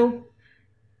ir,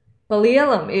 pa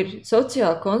lielam ir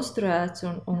sociāli konstruēts,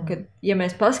 un kad, ja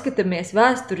mēs paskatāmies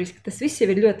vēsturiski, tas viss jau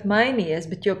ir ļoti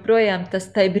mainījies, bet joprojām tas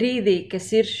tai brīdī,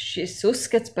 kas ir šis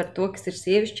uzskats par to, kas ir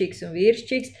sievišķīgs un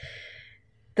vīrišķīgs,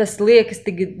 tas liekas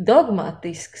tik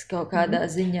dogmatisks kaut kādā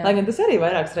ziņā. Lai gan tas arī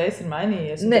vairākas reizes ir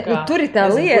mainījies. Tur ir tā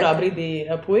lieta. Kurā brīdī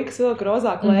puikas vilka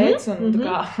rozā klēts, un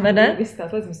viss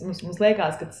tās lietas, mums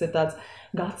liekas, ka tas ir tāds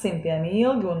gadsimtiem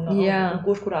ilgi, un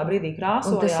kurš kurā brīdī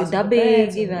krāsojās. Un tas ir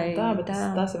dabīgi, vai tā, bet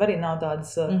tas arī nav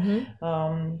tādas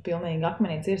pilnīgi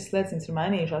akmenī cirstas lietas, viņas ir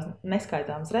mainījušās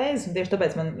neskaitāmas reizes, un tieši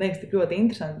tāpēc man liekas tik ļoti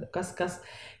interesanti,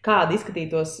 kāda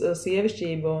izskatītos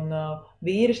sievišķība un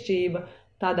vīrišķība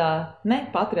tādā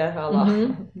nepatriarchālā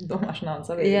domāšanā un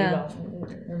sabiedrībā,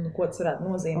 un ko tas varētu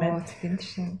nozīmēt. Cik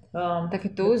interesanti. Tā, ka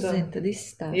tu uzzini, tad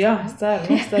izstāsti. Jā, es ceru,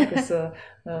 ka es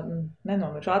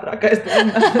nenomiršu ātrāk, kā es to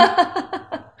runāšu.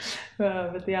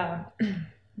 Bet jā.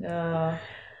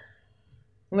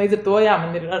 Līdz ar to,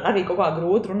 man ir arī kaut kā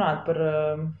grūti runāt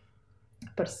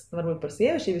varbūt par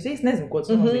sievišķību. Es īsti nezinu, ko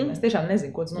tas nozīmē. Es tiešām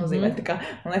nezinu, ko tas nozīmē. Tā kā,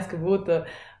 man liekas, ka būtu,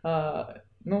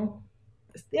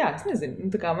 Jā, es nezinu.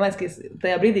 Tā kā, man liekas, ka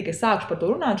tajā brīdī, kad es sākšu par to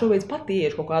runāt, šobrīd pat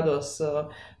iešu kaut kādos,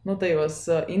 tajos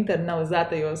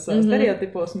internalizētajos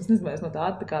stereotipos, un es nezinu, es no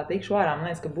tā kā tikšu ārā. Man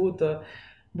liekas, ka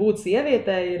būt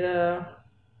sievietē ir,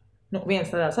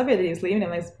 viens tādā sabiedrības līmenī,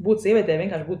 man liekas, būt sievietē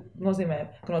vienkārši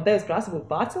nozīmē, ka no tevis prasa būt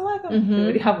pārcilvēkam, tev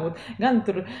ir jābūt gan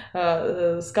tur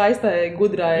skaistai,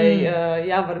 gudrai,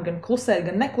 jāvar gan klusēt,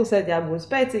 gan neklusēt, jābūt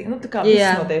spēcīgi, tā kā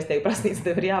viss no tevis tiek prasīts,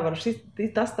 tev ir jāvar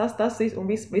tas, un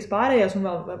viss pārējais, un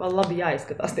vēl labi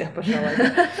jāizskatās tajā pašā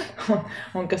laikā.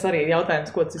 un kas arī ir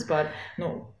jautājums, ko tas vispār,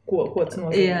 ko tas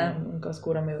nozīmē, un kas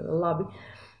kuram ir labi.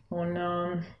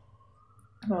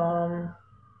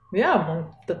 Jā, un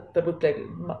tad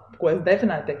ko es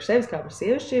definēju priekš sevis kā par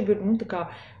sievišķību, ir, tā kā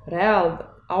reāli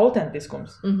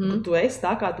autentiskums. Ka tu esi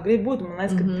tā, kā tu gribi būt, un man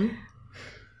liekas, ka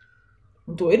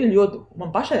un to ir ļoti,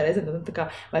 man pašai reizē, tā kā,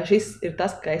 vai šis ir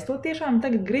tas, ka es to tiešām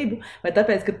tagad gribu, vai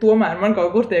tāpēc, ka tomēr man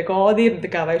kaut kur tie kodi ir,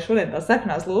 tā kā, vai šodien tās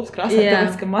sarkanās lūpas krāsā,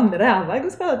 tāpēc, ka man reāli vajag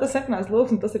uzspēlēt tās sarkanās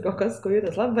lūpas, un tas ir kaut kas, ko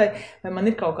jūtas labi, vai man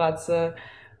ir kaut kāds...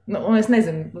 un es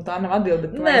nezinu, tā nav atbilde,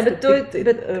 bet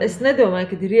es nedomāju,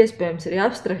 ka ir iespējams arī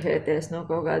abstrahēties no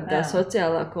kaut kāda tā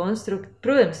sociālā konstrukta.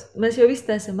 Protams, mēs jau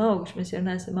visi esam auguši, mēs jau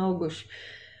neesam auguši.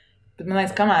 Bet man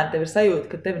liekas, kamēr tev ir sajūta,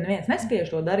 ka tevi neviens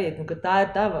nespiež to darīt, un ka tā ir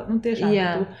tava, tiešām, ka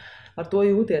tu ar to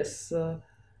jūties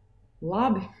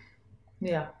labi.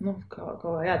 Jā, man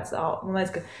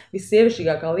liekas, ka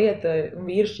vissievišķīgākā lieta un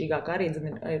vīrišķīgākā arī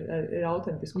ir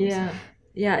autentiskums.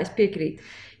 Jā, es piekrītu.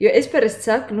 Jo es parasti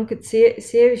saku, ka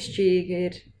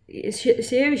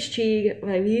sievišķīga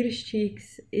vai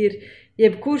vīrišķīgs ir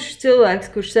jebkurš cilvēks,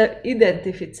 kurš sev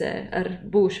identificē ar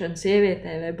būšanu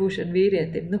sievietē vai būšanu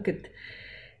vīrietim.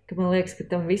 Kad man liekas, ka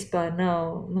tam vispār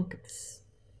nav,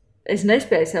 es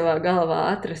nespēju savā galvā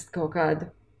atrast kaut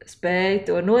kādu spēju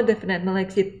to nodefinēt. Man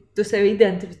liekas, ja tu sevi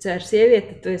identificē ar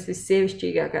sievieti, tu esi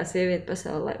vissievišķīgākā sieviete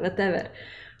pasaulē, whatever.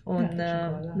 Un,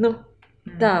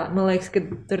 tā, man liekas, ka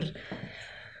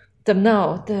tam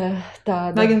nav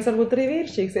tāda... Lai gan tas varbūt arī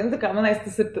vīrišķīgs. Man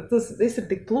liekas, tas ir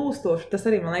tik plūstoši. Tas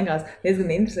arī, man liekas,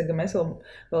 diezgan interesanti, ka mēs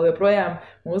vēl joprojām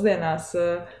mūsdienās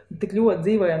tik ļoti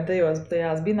dzīvojam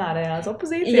tajās binārajās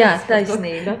opozīcijās. Jā,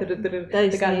 taisnība. Tur ir tā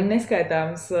kā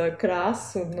neskaitāms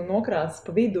krāsas un nokrāsas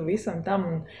pa vidu visam tam.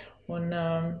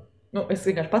 Es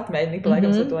vienkārši pat mēģinu pa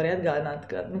laikam to arī atgādināt,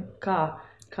 kā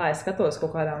es skatos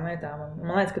kaut kādām lietām.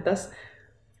 Man liekas, ka tas...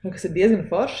 kas ir diezgan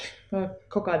forši,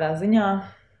 kaut kādā ziņā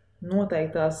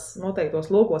noteiktos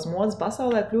lokos modas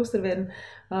pasaulē kļūst ar vien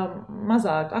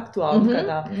mazāk aktuāli,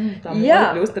 kā tā moda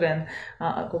kļūst ar vien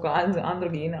kaut kā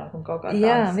androgīnāk un kaut kā tāds.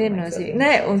 Jā, viennozīmīgi.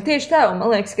 Nē, un tieši tā, un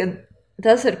man liekas, ka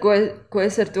tas, ko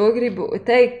es ar to gribu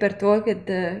teikt par to, ka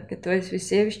tu esi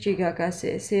vissievišķīgākā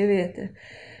sieviete,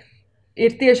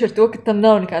 ir tieši ar to, ka tam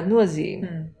nav nekāda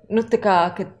nozīme. Tā kā,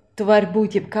 ka tu vari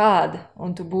būt jebkāda,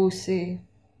 un tu būsi...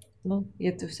 ja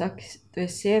tu saki, tu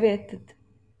esi sieviete,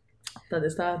 tad tu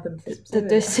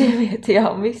esi sieviete, jā,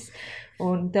 un viss.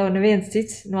 Un tev neviens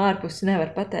cits no ārpuses nevar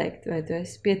pateikt, vai tu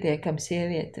esi pietiekama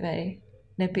sieviete vai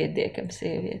nepietiekama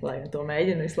sieviete. Lai to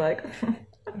mēģina visu laiku.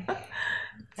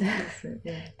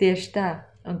 Tieši tā,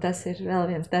 un tas ir vēl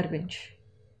viens darbiņš.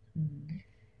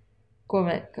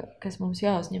 Kas mums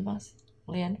jāuzņemās?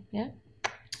 Liene, jā?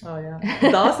 Jā.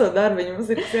 Daudz darbiņu mums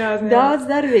ir jāuzņemās. Daudz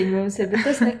darbiņu mums ir, bet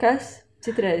tas nekas.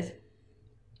 Citreiz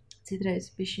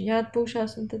bišķiņ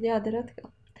jāatpūšās un tad jādara atkal.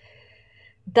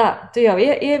 Tā, tu jau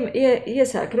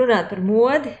iesāk runāt par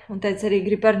modi, un teici arī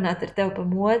grib parunāt ar tevi par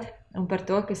modi, un par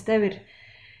to, kas tev ir,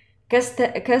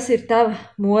 kas ir tava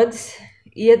modas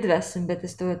iedvesme, bet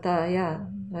es to tā,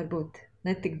 varbūt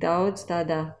netik daudz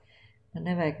tādā, man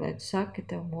nevajag, lai tu saki,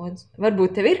 ka tev modas.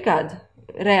 Varbūt tev ir kāda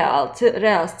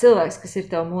reāls cilvēks, kas ir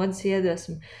tev modas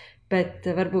iedvesme, bet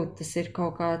varbūt tas ir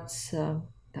kaut kāds...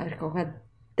 Tā ir kaut kāda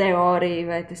teorija,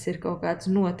 vai tas ir kaut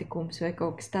kāds notikums, vai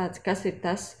kaut kas tāds. Kas ir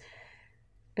tas,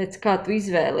 pēc kā tu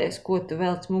izvēlies, ko tu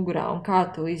velc mugurā, un kā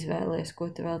tu izvēlies, ko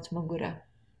tu velc mugurā?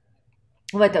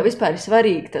 Vai tev vispār ir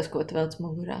svarīgi tas, ko tu velc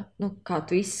mugurā? Kā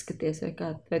tu izskaties, vai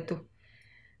tu,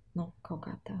 kaut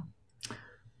kā tā.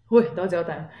 Daudz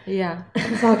jautājumu. Jā.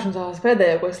 Sākšu no tās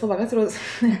pēdējā, ko es labāk atceros.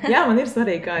 Jā, man ir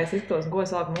svarīgi, kā es izskatos, ko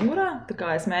es velku mugurā, tā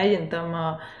kā es mēģinu tam...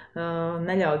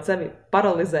 neļaut sevi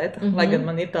paralizēt, lai gan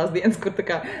man ir tās dienas, kur tā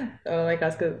kā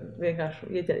liekas, ka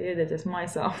vienkārši ieģēties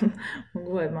maisā un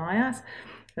gulēt mājās.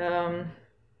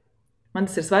 Man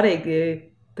tas ir svarīgi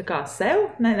tā kā sev,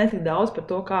 ne tik daudz par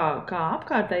to, kā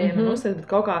apkārtējiem man uzsver, bet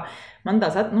kaut kā man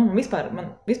tās,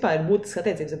 vispār ir būtisks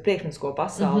attiecības ar priekšniecisko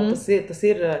pasauli. Tas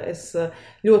ir, es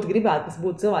ļoti gribētu, kas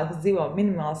būtu cilvēks, kas dzīvo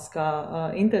minimālistiskā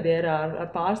interjerā ar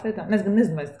pāris lietām. Es gan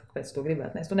nezinu, vai es to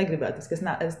gribētu, es to negribētu,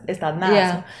 es tāda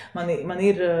neesmu. Man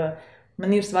ir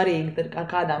man ir svarīgi ar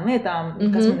kādām lietām,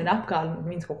 kas man ir apkārt,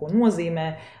 viņas kaut ko nozīmē,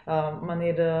 man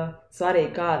ir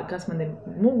svarīgi, kas man ir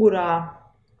mugurā,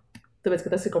 tāpēc,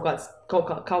 ka tas ir kaut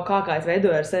kā es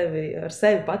veidoju ar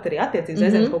sevi pat arī attiecības,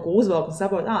 reizēm kaut ko uzvalku un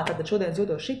saprotu, tātad šodien es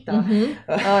jūtos šitā.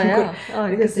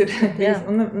 Kas ir bijis,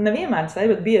 un nevienmēr tas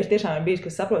ir, bet bieži tiešām ir bijis, ka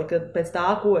es saprotu, ka pēc tā,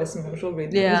 ko esmu šobrīd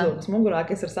uzvalkus mugurā,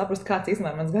 ka es varu saprast, kāds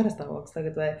īstenībā mans garastāvoklis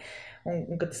tagad,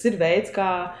 un ka tas ir veids,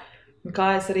 kā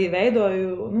es arī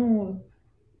veidoju,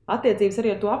 attiecības arī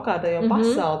ar to apkārtējo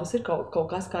pasauli, tas ir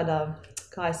kaut kas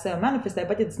kā es sev manifestēju,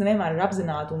 pat ja tas nevienmēr ir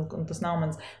apzināti, un tas nav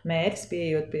mans mērķis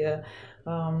pieejot pie,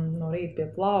 no rīta pie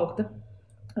plaukta.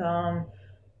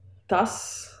 Tas,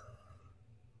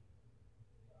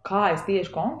 kā es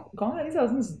tieši konkrēti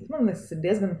izvēlos, man liekas, ir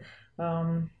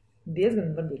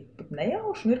diezgan varbūt pat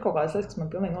nejauši, un ir kaut kādas lietas, kas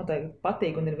man pilnīgi noteikti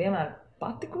patīk un ir vienmēr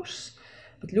patikušas.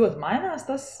 Bet ļoti mainās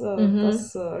tas,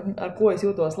 ar ko es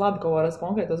jūtos labi kaut kādos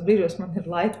konkrētos brīžos. Man ir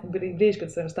brīži,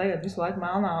 kad es varu staigāt visu laiku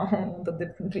melnā, un tad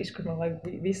ir brīži, kad man vajag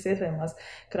visas iespējamās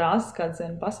krāsas, kādas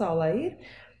vien pasaulē ir.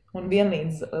 Un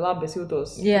vienlīdz labi es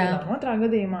jūtos vienā un otrā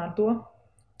gadījumā ar to.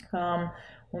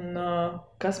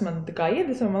 Kas man tā kā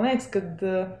iedvesmo, man liekas, kad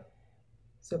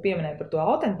es jau pieminēju par to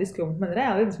autentiski, un man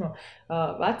reāli iedvesmo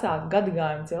vecāku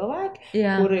gadagājumu cilvēki,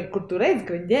 kur tu redzi,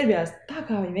 ka viņi ģērbjās tā,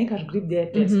 kā viņi vienkārši grib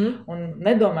ģērbties. Un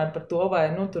nedomājot par to,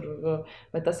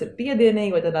 vai tas ir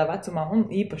piedienīgi, vai tādā vecumā, un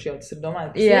īpaši jau tas ir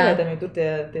domājot par sievietēm, jo tur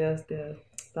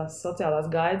tās sociālās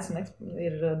gaidas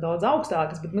ir daudz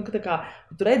augstākas, bet tā kā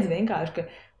tu redzi vienkārši, ka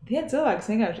tie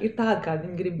cilvēki vienkārši ir tādi, kādi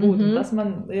viņi grib būt, un tas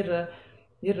man ir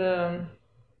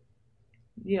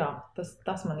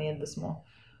tas man iedvesmo.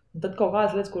 Un tad kaut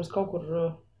kādas lietas, kuras kaut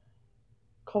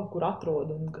kur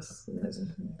atrodu, un kas,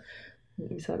 nezinu,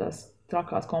 visādās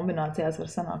trakās kombinācijās var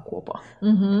sanākt kopā.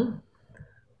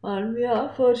 Jā,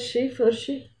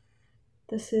 forši.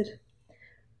 Tas ir,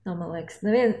 man liekas,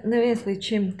 neviens līdz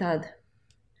šim tādu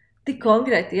tik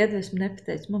konkrēti iedvesmu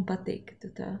nepateicu. Man patīk, ka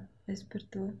tu tā esi par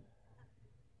to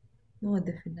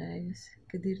nodefinējusi,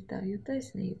 kad ir tā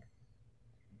taisnība.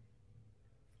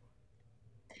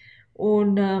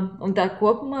 Un tā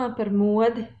kopumā par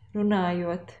modi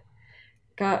runājot,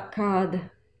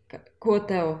 ko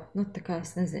tev, tā kā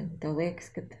es nezinu, tev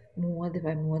liekas, kad mode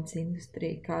vai modes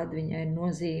industrija, kāda viņai ir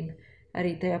nozīme,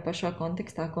 arī tajā pašā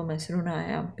kontekstā, ko mēs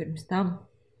runājām pirms tam.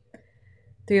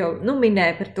 Tu jau,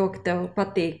 minēji par to, ka tev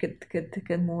patīk,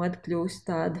 kad mode kļūst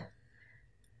tāda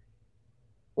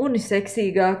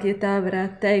uniseksīgāk, ja tā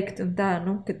varētu teikt, un tā,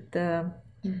 kad...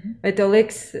 Vai tev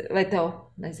liekas, vai tu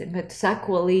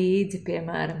seko līdzi,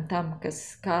 piemēram, tam,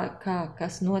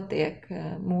 kas notiek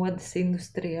modes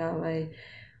industrijā,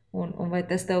 un vai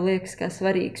tas tev liekas kā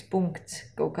svarīgs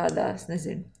punkts kaut kādās,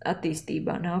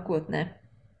 attīstībā nākotnē?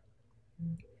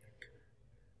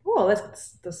 Liekas,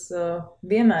 ka tas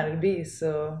vienmēr ir bijis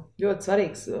ļoti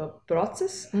svarīgs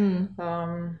process.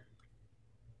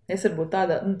 Es varbūt tā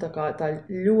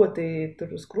ļoti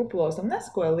skrupulos tam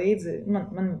nesakoju līdzi.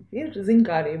 Man ir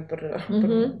ziņkārība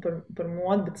par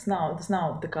modi, bet tas nav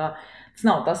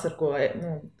tas, ar ko,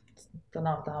 tā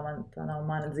nav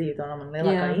mana dzīve, tā nav mana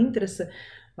lielākā interese.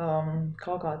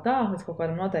 Kaut kā tā, līdz kaut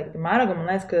kādam noteikti mērogam.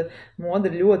 Man liekas, ka moda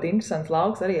ir ļoti interesants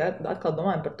lauks, arī atkal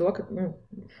domājam par to, ka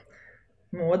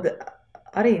moda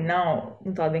arī nav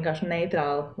tāda vienkārši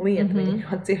neitrāla lieta. Viņa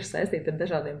ļoti cieši saistīta ar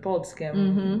dažādiem politiskiem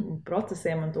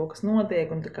procesiem un to, kas notiek,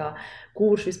 un tā kā,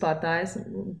 kurš vispār taisa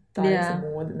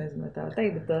modi, nezinu, vai tā var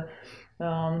teikt, bet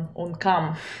un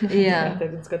kam.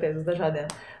 Skaties uz dažādiem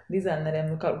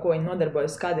dizaineriem, ko viņi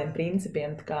nodarbojas uz kādiem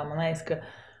principiem, tā kā man liekas, ka,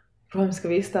 protams,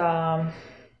 ka viss tā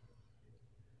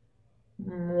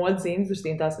modes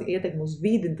industrija, tās ietekmi uz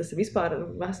vidi, tas ir vispār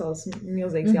vesels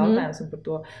milzīgs jautājums un par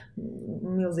to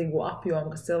milzīgo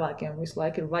apjomu, kas cilvēkiem visu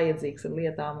laiku ir vajadzīgs ar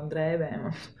lietām un drēbēm.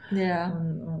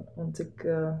 Un cik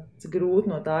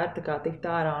grūti no tā ir tā kā tikt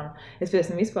ārā. Un es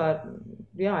vispār,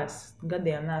 es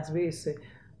gadiem neesmu bijusi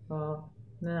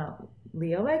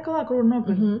lielveikalā, kur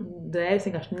nopirkt drēbes,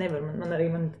 vienkārši nevar. Man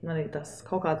arī tas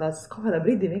kaut kādā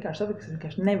brīdī vienkārši sapratu, ka es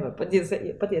vienkārši nevaru. Pat ja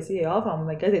es ieju alfā, man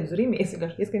vajag aiziet uz Rimi, es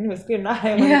vienkārši skrienu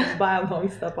nāju, man ir bail no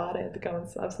viss tā pārējā, tā kā man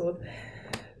tas absolūti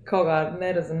kaut kā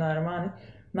nerezonē ar mani.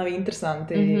 Nav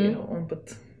interesanti, un pat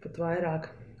vairāk,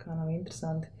 kā nav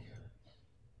interesanti.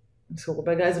 Es kaut ko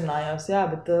beig aizrunājos,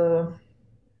 bet...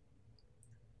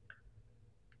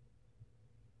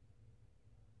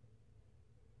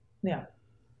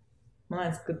 Man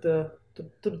liekas, ka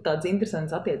tur tāds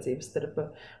interesants attiecības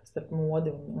starp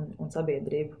modi un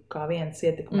sabiedrību, kā viens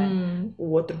ietekmē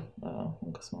otru,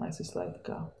 un kas man liekas visu laiku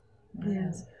kā.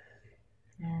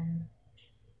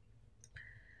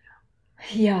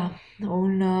 Jā,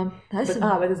 un Bet es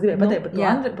gribēju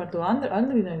pateikt par to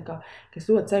Andriju, ka es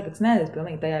ļoti ceru, ka tas neaizies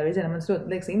pilnīgi tajā virzienā. Man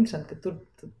ļoti liekas interesanti, ka tur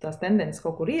tās tendences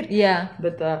kaut kur ir. Jā.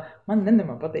 Bet man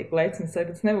nedomā patīk leicis. Es ceru,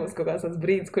 ka tas nebūs kaut kāds tāds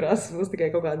brīdis, kurās būs tikai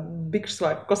kaut kāda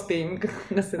bikšsvārka kostīma,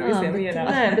 kas ir visiem vienā.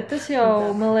 Nē, bet tas jau,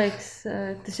 man liekas,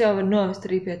 tas jau var novest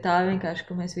arī pie tā vienkārši,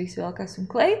 ka mēs visi vēl esam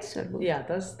kleitus, varbūt. Jā,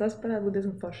 tas varētu būt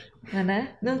diezgan forši. Ne?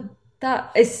 Nu,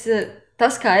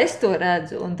 tas, kā es to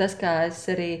redzu, un tas, kā es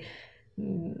arī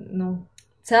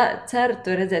ceru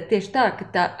to redzēt tieši tā,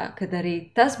 ka arī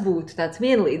tas būtu tāds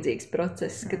vienlīdzīgs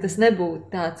process, ka tas nebūtu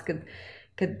tāds,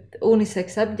 kad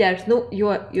uniseks apģērbs,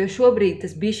 jo šobrīd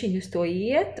tas bišķiņ uz to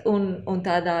iet, un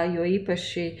tādā, jo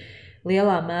īpaši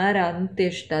lielā mērā,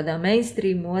 tieši tādā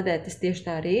mainstream modē, tas tieši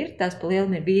tā arī ir, tās pa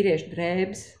lielam ir vīriešu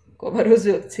drēbes, ko var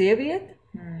uzvilkt sievieti,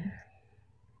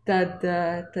 tad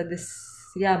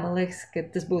man liekas, ka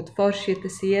tas būtu forši, ja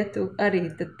tas ietu arī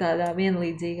tādā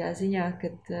vienlīdzīgā ziņā,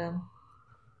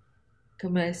 ka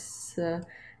mēs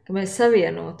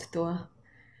savienotu to,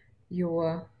 jo,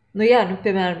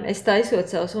 piemēram, es taisot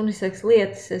savus uniseks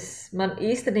lietas, man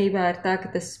īstenībā ir tā,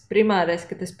 ka tas primārais,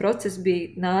 ka tas process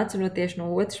nāca tieši no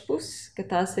otras puses, ka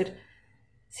tās ir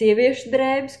sieviešu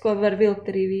drēbes, ko var vilkt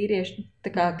arī vīrieši,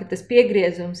 tā kā, ka tas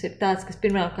piegriezums ir tāds, kas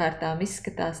pirmkārtām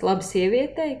izskatās labi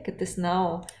sievietei, ka tas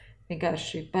nav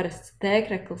vienkārši parasts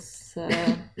tēkrekls,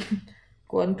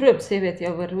 ko, protams, sievieti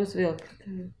jau var uzvilkt.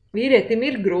 Vīrietim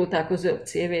ir grūtāk uzvilkt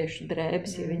sieviešu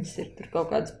drēbes, ja viņas ir tur kaut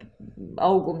kādas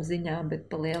auguma ziņā, bet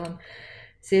pa lielam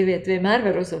sievieti vienmēr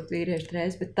var uzvilkt vīriešu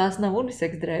drēbes, bet tās nav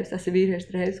uniseks drēbes, tās ir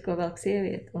vīriešu drēbes, ko velk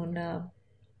sievieti. Un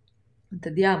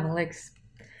tad, jā, man liekas,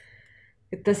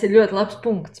 ka tas ir ļoti labs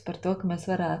punkts par to, ka mēs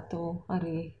varētu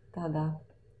arī tādā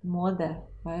modē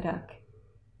vairāk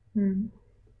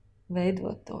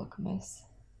veidot to, ka mēs,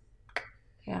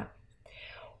 jā.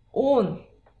 Un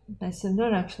mēs esam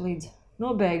nonākuši līdz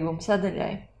nobeigumu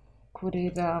sadaļai, kur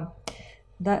ir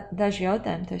daži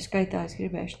jautājumi, tev skaitā es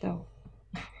gribēšu tev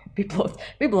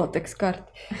bibliotekas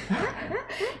karti.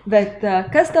 Bet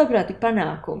kas tavprāt ir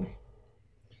panākumi?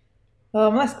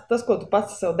 Man liekas, ka tas, ko tu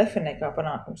pats sev definē kā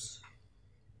panākums,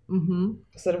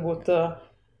 tas var būt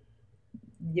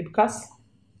jebkas.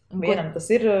 Vienam tas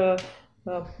ir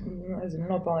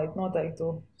nopelnīt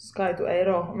noteiktu skaitu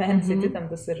eiro mēnesī, citam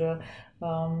tas ir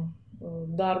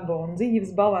darba un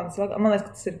dzīves balans. Man liekas,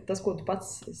 ka tas ir tas, ko tu pats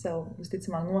sev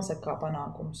visticamāk nosaka kā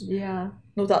panākums. Jā.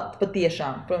 Tā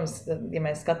patiešām, protams, ja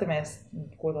mēs skatāmies,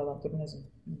 ko tādā tur,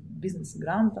 biznesa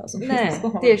grāmatās. Nē,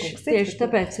 tieši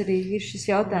tāpēc arī ir šis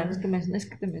jautājums, ka mēs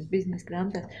neskatāmies biznesa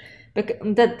grāmatās.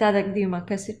 Un tad tādā gadījumā,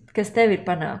 kas tev ir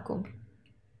panākumi?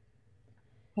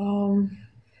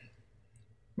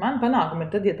 Man panākumi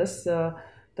ir tad, ja tas,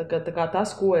 tā kā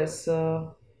tas, ko es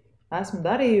esmu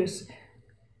darījusi,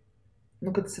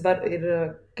 ka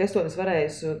es to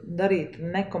varēju darīt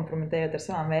nekompromitējot ar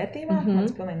savām vērtībām, man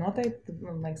tas pilnīgi noteikti,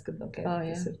 man liekas, ka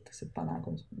tas ir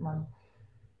panākums man.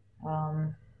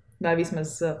 Vai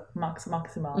vismaz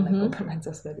maksimāli nekompromitēt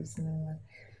savas vērtības,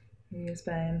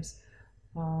 iespējams.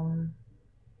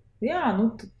 Jā,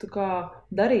 tā kā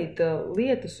darīt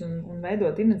lietas un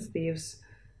veidot iniciatīvas,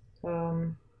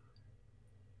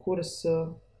 kuras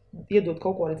iedod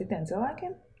kaut ko arī citiem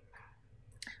cilvēkiem.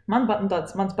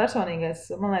 Mans personīgais,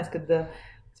 man liekas, ka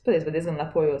es patiesībā diezgan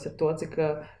lepojos ar to,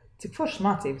 cik foršas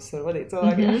mācības var vadīt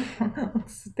cilvēkiem.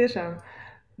 Tas ir tiešām,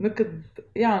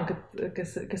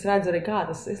 kas redz arī kā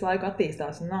tas visu laiku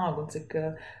attīstās un nāk, un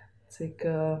cik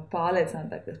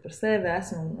pārliecinātāk es par sevi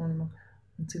esmu un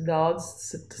cik daudz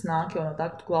tas nāk jau no tā,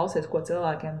 ka tu klausies, ko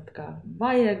cilvēkiem tā kā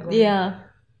vajag.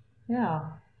 Jā,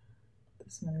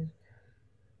 tas man ir.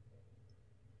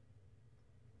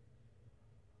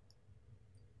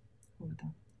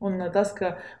 Un tas, ka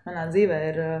manā dzīvē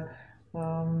ir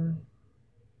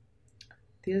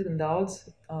diezgan daudz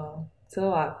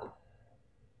cilvēku,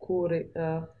 kuri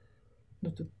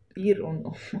ir un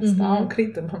stāv un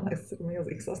krīt, un man liekas, tas ir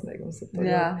milzīgs sasniegums.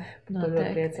 Jā, par to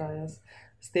ļoti priecājos.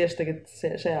 Es tieši tagad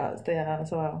tajā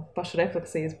savā pašu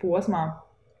refleksijas posmā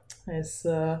es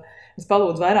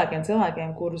palūdzu vairākiem cilvēkiem,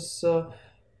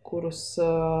 kurus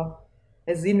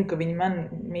es zinu, ka viņi man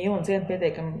mīl un cienu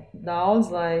pietiekami daudz,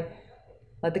 lai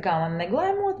tā kā man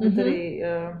neglēmot,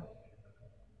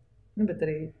 bet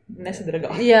arī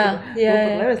nesadragāt. Lai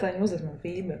viņi uzliek man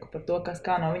feedbacku par to,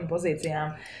 kā no viņa pozīcijām,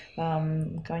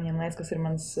 kā viņiem liekas, kas ir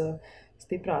mans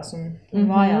stiprās un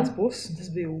vājās puses.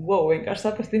 Tas bija vienkārši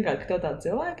saprast, ka tev tādi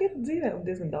cilvēki ir dzīvē un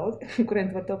diezgan daudz,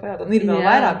 kuriem tu var to pajautāt. Un ir vēl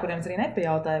vairāk, kuriem es arī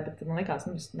nepajautāju, bet man likās,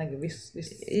 es negribu visus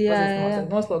pazīstamos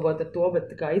noslogot ar to, bet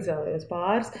tā kā izvēlējos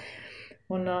pāris.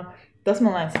 Un tas,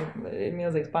 man liekas, ir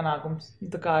milzīgs panākums.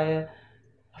 Tā kā,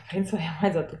 principā, ja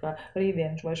vajadzētu tā kā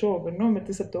rītdienas vai šovakar nomirt,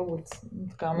 tas ar to būtu,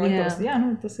 kā man liekas,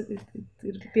 tas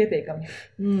ir pietiekami.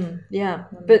 Jā,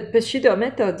 bet pēc šito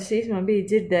metodu es īstenībā biju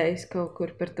dzirdējis kaut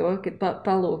kur par to, ka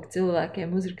palūk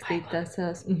cilvēkiem uzrakstīt tās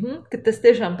savas, ka tas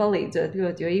tiešām palīdzot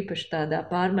ļoti, jo īpaši tādā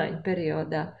pārmaiņu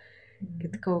periodā,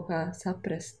 kad kaut kā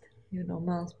saprast, jo no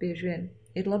malas bieži vien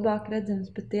ir labāk redzams,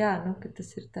 bet ka tas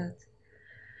ir tāds.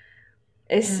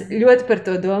 Es ļoti par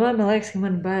to domāju, man liekas, ka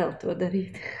man bail to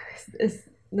darīt. Es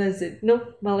nezinu,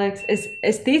 man liekas,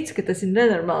 es ticu, ka tas ir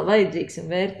nenormāli vajadzīgs un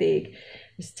vērtīgi.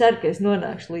 Es ceru, ka es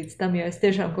nonākšu līdz tam, jo es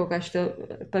tiešām kaut kā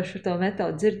par šo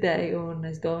metodu dzirdēju, un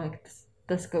es domāju, ka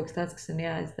tas kaut kas tāds, kas man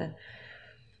jāizdara.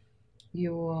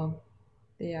 Jo,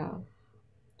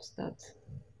 tas tāds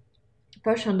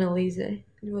pašanalīzē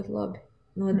ļoti labi,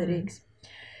 noderīgs.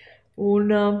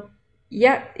 Un,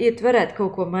 ja tu varētu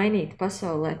kaut ko mainīt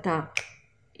pasaulē tā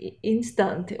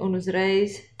instanti un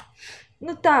uzreiz,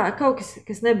 tā, kaut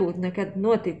kas nebūtu nekad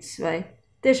noticis, vai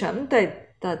tiešām,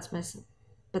 tāds mēs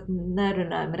pat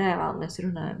nerunājam reāli, mēs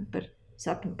runājam par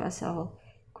sapņu pasauli,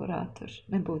 kurā tur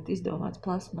nebūtu izdomāts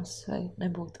plasmas, vai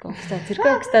nebūtu kaut kas tāds. Ir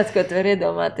kaut kas tāds, ko tu vari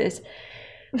iedomāties,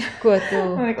 ko tu...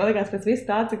 Man liekas, pēc visu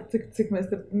tā, cik mēs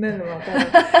tur nedomājam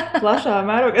tādā plašā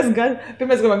mērogā.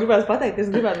 Pirmais, ko man gribētu pateikt,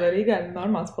 es gribētu, vai Rīgā ir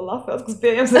normāls falafels, kas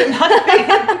pieejams arī naktī.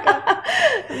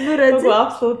 Kaut ko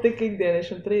absolūti tik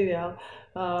ikdienieši un triviāli.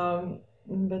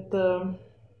 Bet...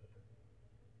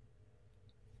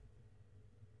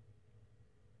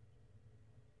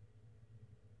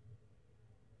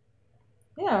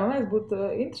 man liekas, būtu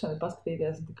interesanti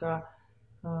paskatīties, tā kā...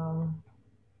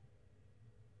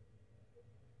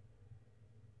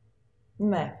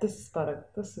 Nē, tas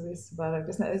viss pārāk.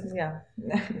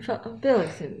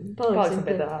 Paliksim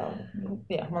pie tā.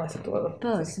 Jā, man liekas, ar to.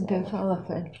 Paliksim pie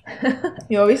falafeļa.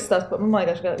 Jo visas tās, man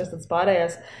liekas, kas tāds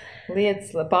pārējās lietas,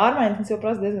 pārmaiņas, kas jau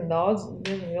prasa diezgan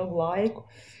ilgu laiku.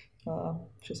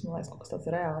 Šis, man liekas, kaut kas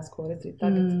tāds reāls, ko var izdarīt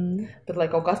tagad. Bet, lai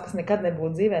kaut kas nekad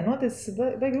nebūtu dzīvē noticis,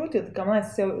 vajag grūti, jo tā kā, man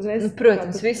liekas, jau uzreiz...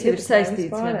 Protams, viss ir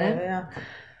saistīts, vai ne? Jā.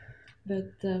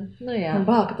 Bet, jā. Man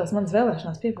bāl, ka tās manas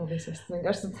vēlēšanās piepildīsies.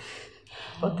 Vienkārši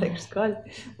pateikšu skaļi.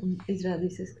 Un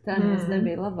izrādīsies, ka tā nemaz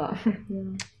nebija labāk.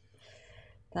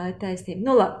 Tā ir taisnība.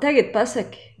 Nu labi, tagad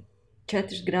pasaki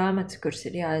 4 grāmatas, kuras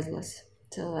ir jāizlasa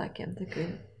cilvēkiem. Tā kā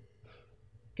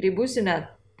gribu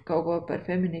uzzināt kaut ko par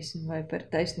feminismu vai par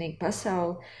taisnīgu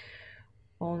pasauli.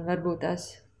 Un varbūt tās,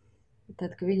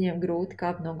 tad, ka viņiem grūti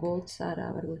kāpt no gultas ārā,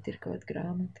 varbūt ir kaut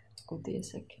grāmata, ko tu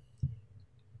iesaki.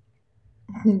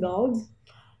 Daudz.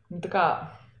 Tā kā...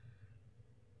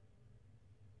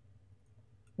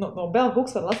 No Bell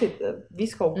Hooks var lasīt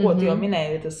visu kaut ko, tu jau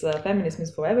minēji, tas feminisms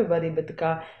for everybody, bet tā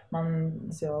kā man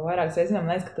jau vairākas reizes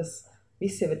man liekas, ka tas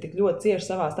viss jau ir tik ļoti cieši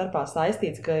savā starpā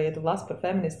saistīts, ka, ja tu lasi par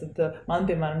feministu, tad man,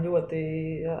 piemēram, ļoti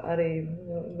arī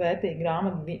vērtīga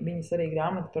grāmata, viņas arī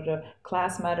grāmata par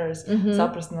class matters,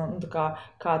 saprast,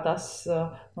 kā tas,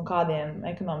 no kādiem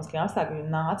ekonomiskiem apstākļiem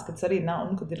nāca, kad tas arī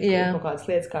nav, kad ir kaut kādas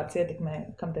lietas, kādas ietekmē,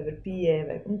 kam tev ir pieeja,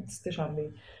 vai tas tiešām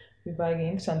bija baigi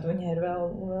interesanti. Viņai ir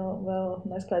vēl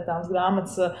neskaitāmas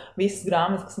grāmatas, visas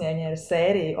grāmatas, kas viņai ir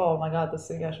sērija. Oh my God, tas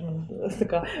vienkārši man tā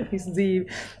kā visu dzīvi.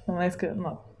 Man liekas, ka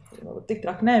tik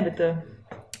traki nē, bet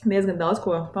diezgan daudz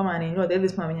ko pamainīja. Ļoti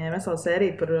iedvesmā viņai ir vesela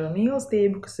sērija par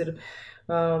mīlestību, kas ir,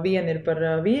 viena ir par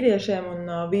vīriešiem un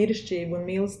vīrišķību un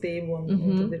mīlestību, un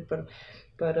tad ir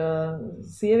par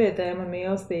sievietēm un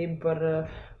mīlestību,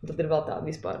 tad ir vēl tāda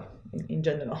vispār in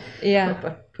general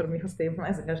par mīlestību. Man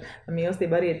liekas,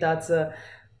 mīlestība arī ir tāds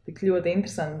tik ļoti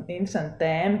interesanta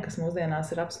tēma, kas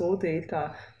mūsdienās ir absolūti kā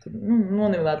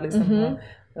nonivelēta līdz tam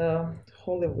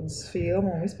Hollywoods filmu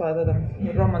un vispār tādam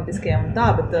romantiskajam un tā,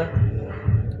 bet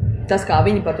tas, kā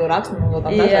viņi par to raksta, no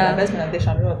tām dažādām bezmanēm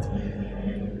tiešām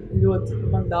ļoti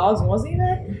man daudz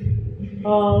nozīmē.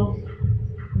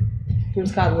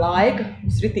 Pirms kāda laika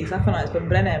es ritīgi safanājos par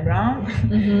Brené Brown,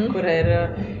 kura ir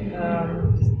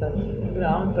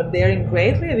grāmata par Daring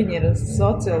Greatly. Viņa ir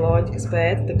socioloģi, kas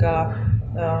pēta tā kā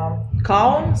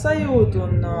kaunu sajūtu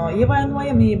un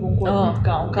ievainojamību un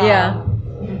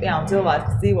un cilvēki,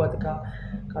 kas dzīvo tā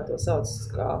kā to sauc,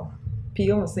 kā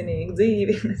pilnsinīgu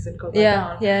dzīvi, nezinu, kaut kā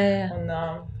tā. Un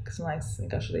kas man liekas,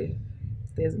 vienkārši arī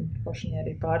diezgan pašiņai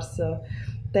arī pāris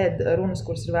TED runas,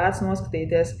 kuras ir vērts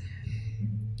noskatīties.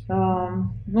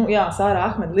 Sāra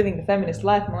Ahmeda Living the Feminist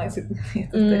Life, man liekas,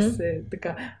 tas tā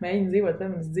kā mēģina dzīvot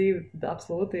feministu dzīvi, tad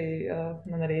absolūti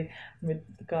man arī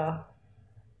tā kā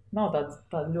nav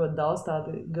tāda ļoti daudz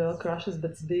tādi girl crushes,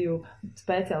 bet es biju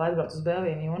speciāli aizbraukt uz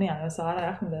Belvīnu jūnijā, jo Sārai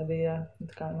Ahmedai bija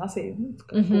tā kā lasīja,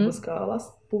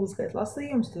 publiskais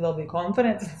lasījums, tad vēl bija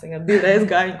konferences, es 2 reizes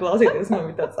gāju viņu klausīties, man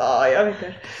bija tāds,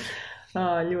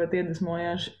 vienkārši ļoti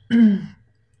iedvesmojoši.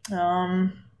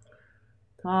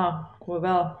 Tā, ko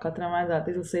vēl katram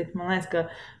vajadzētu izlasīt. Man liekas, ka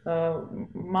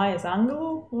Mājas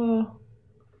Angelu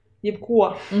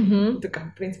jebko, tā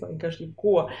kā principā vienkārši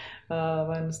jebko,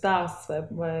 vai nu stāsts,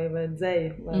 vai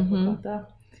dzeja, vai kaut kā tā.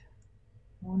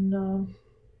 Un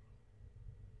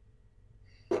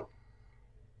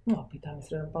labi, tā mēs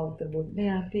varam palikt varbūt.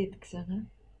 Jā, pietiks, ne?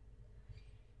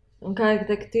 Un kā ir,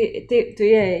 tu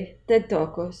ieeji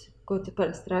TED-talkos, ko tu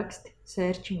parasti raksti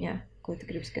sērčiņā? Ko tu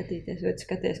gribi skatīties, vai tu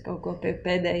skaties kaut ko pie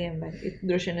pēdējiem, vai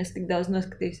droši vien esi tik daudz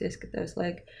noskatījusies, ka tev visu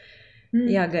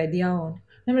jāgaida jauni.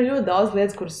 Man ir ļoti daudz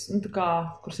lietas, kuras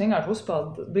vienkārši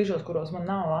uzpeld brīžos, kuros man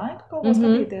nav laika kaut ko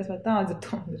skatīties, vai tāds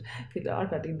ir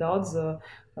ārkārtīgi daudz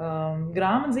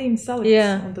grāmatzīmes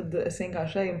salikts, un tad es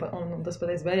vienkārši eju, un tas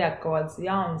patiesi beigās kaut kāds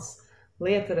jauns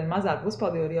lietas ar mazāk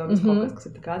uzpeld, jo jau viss kaut kas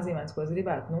ir tik atzīmēts, ko es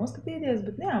gribētu noskatīties,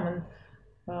 bet jā, man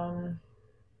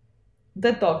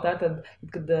TED-talk tā tad,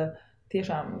 kad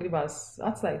tiešām gribās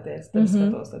atslēgties, tad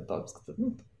skatos TED-talks, ka tad,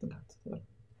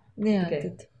 tikai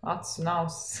acis un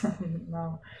auss, nav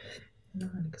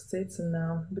nekas cits,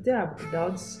 bet jā, bet ir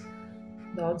daudz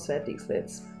vērtīgas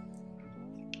lietas.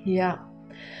 Jā.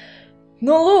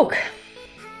 Nu, lūk,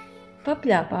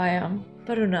 papļāpājām,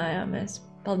 parunājāmies.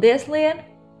 Paldies, Liene!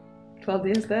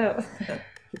 Paldies tev!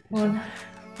 Un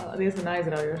diezgan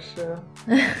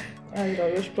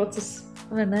aizraujošs process.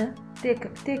 Vai ne?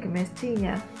 Tiekamies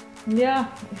cīņā. Jā.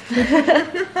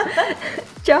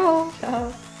 Čau! Čau!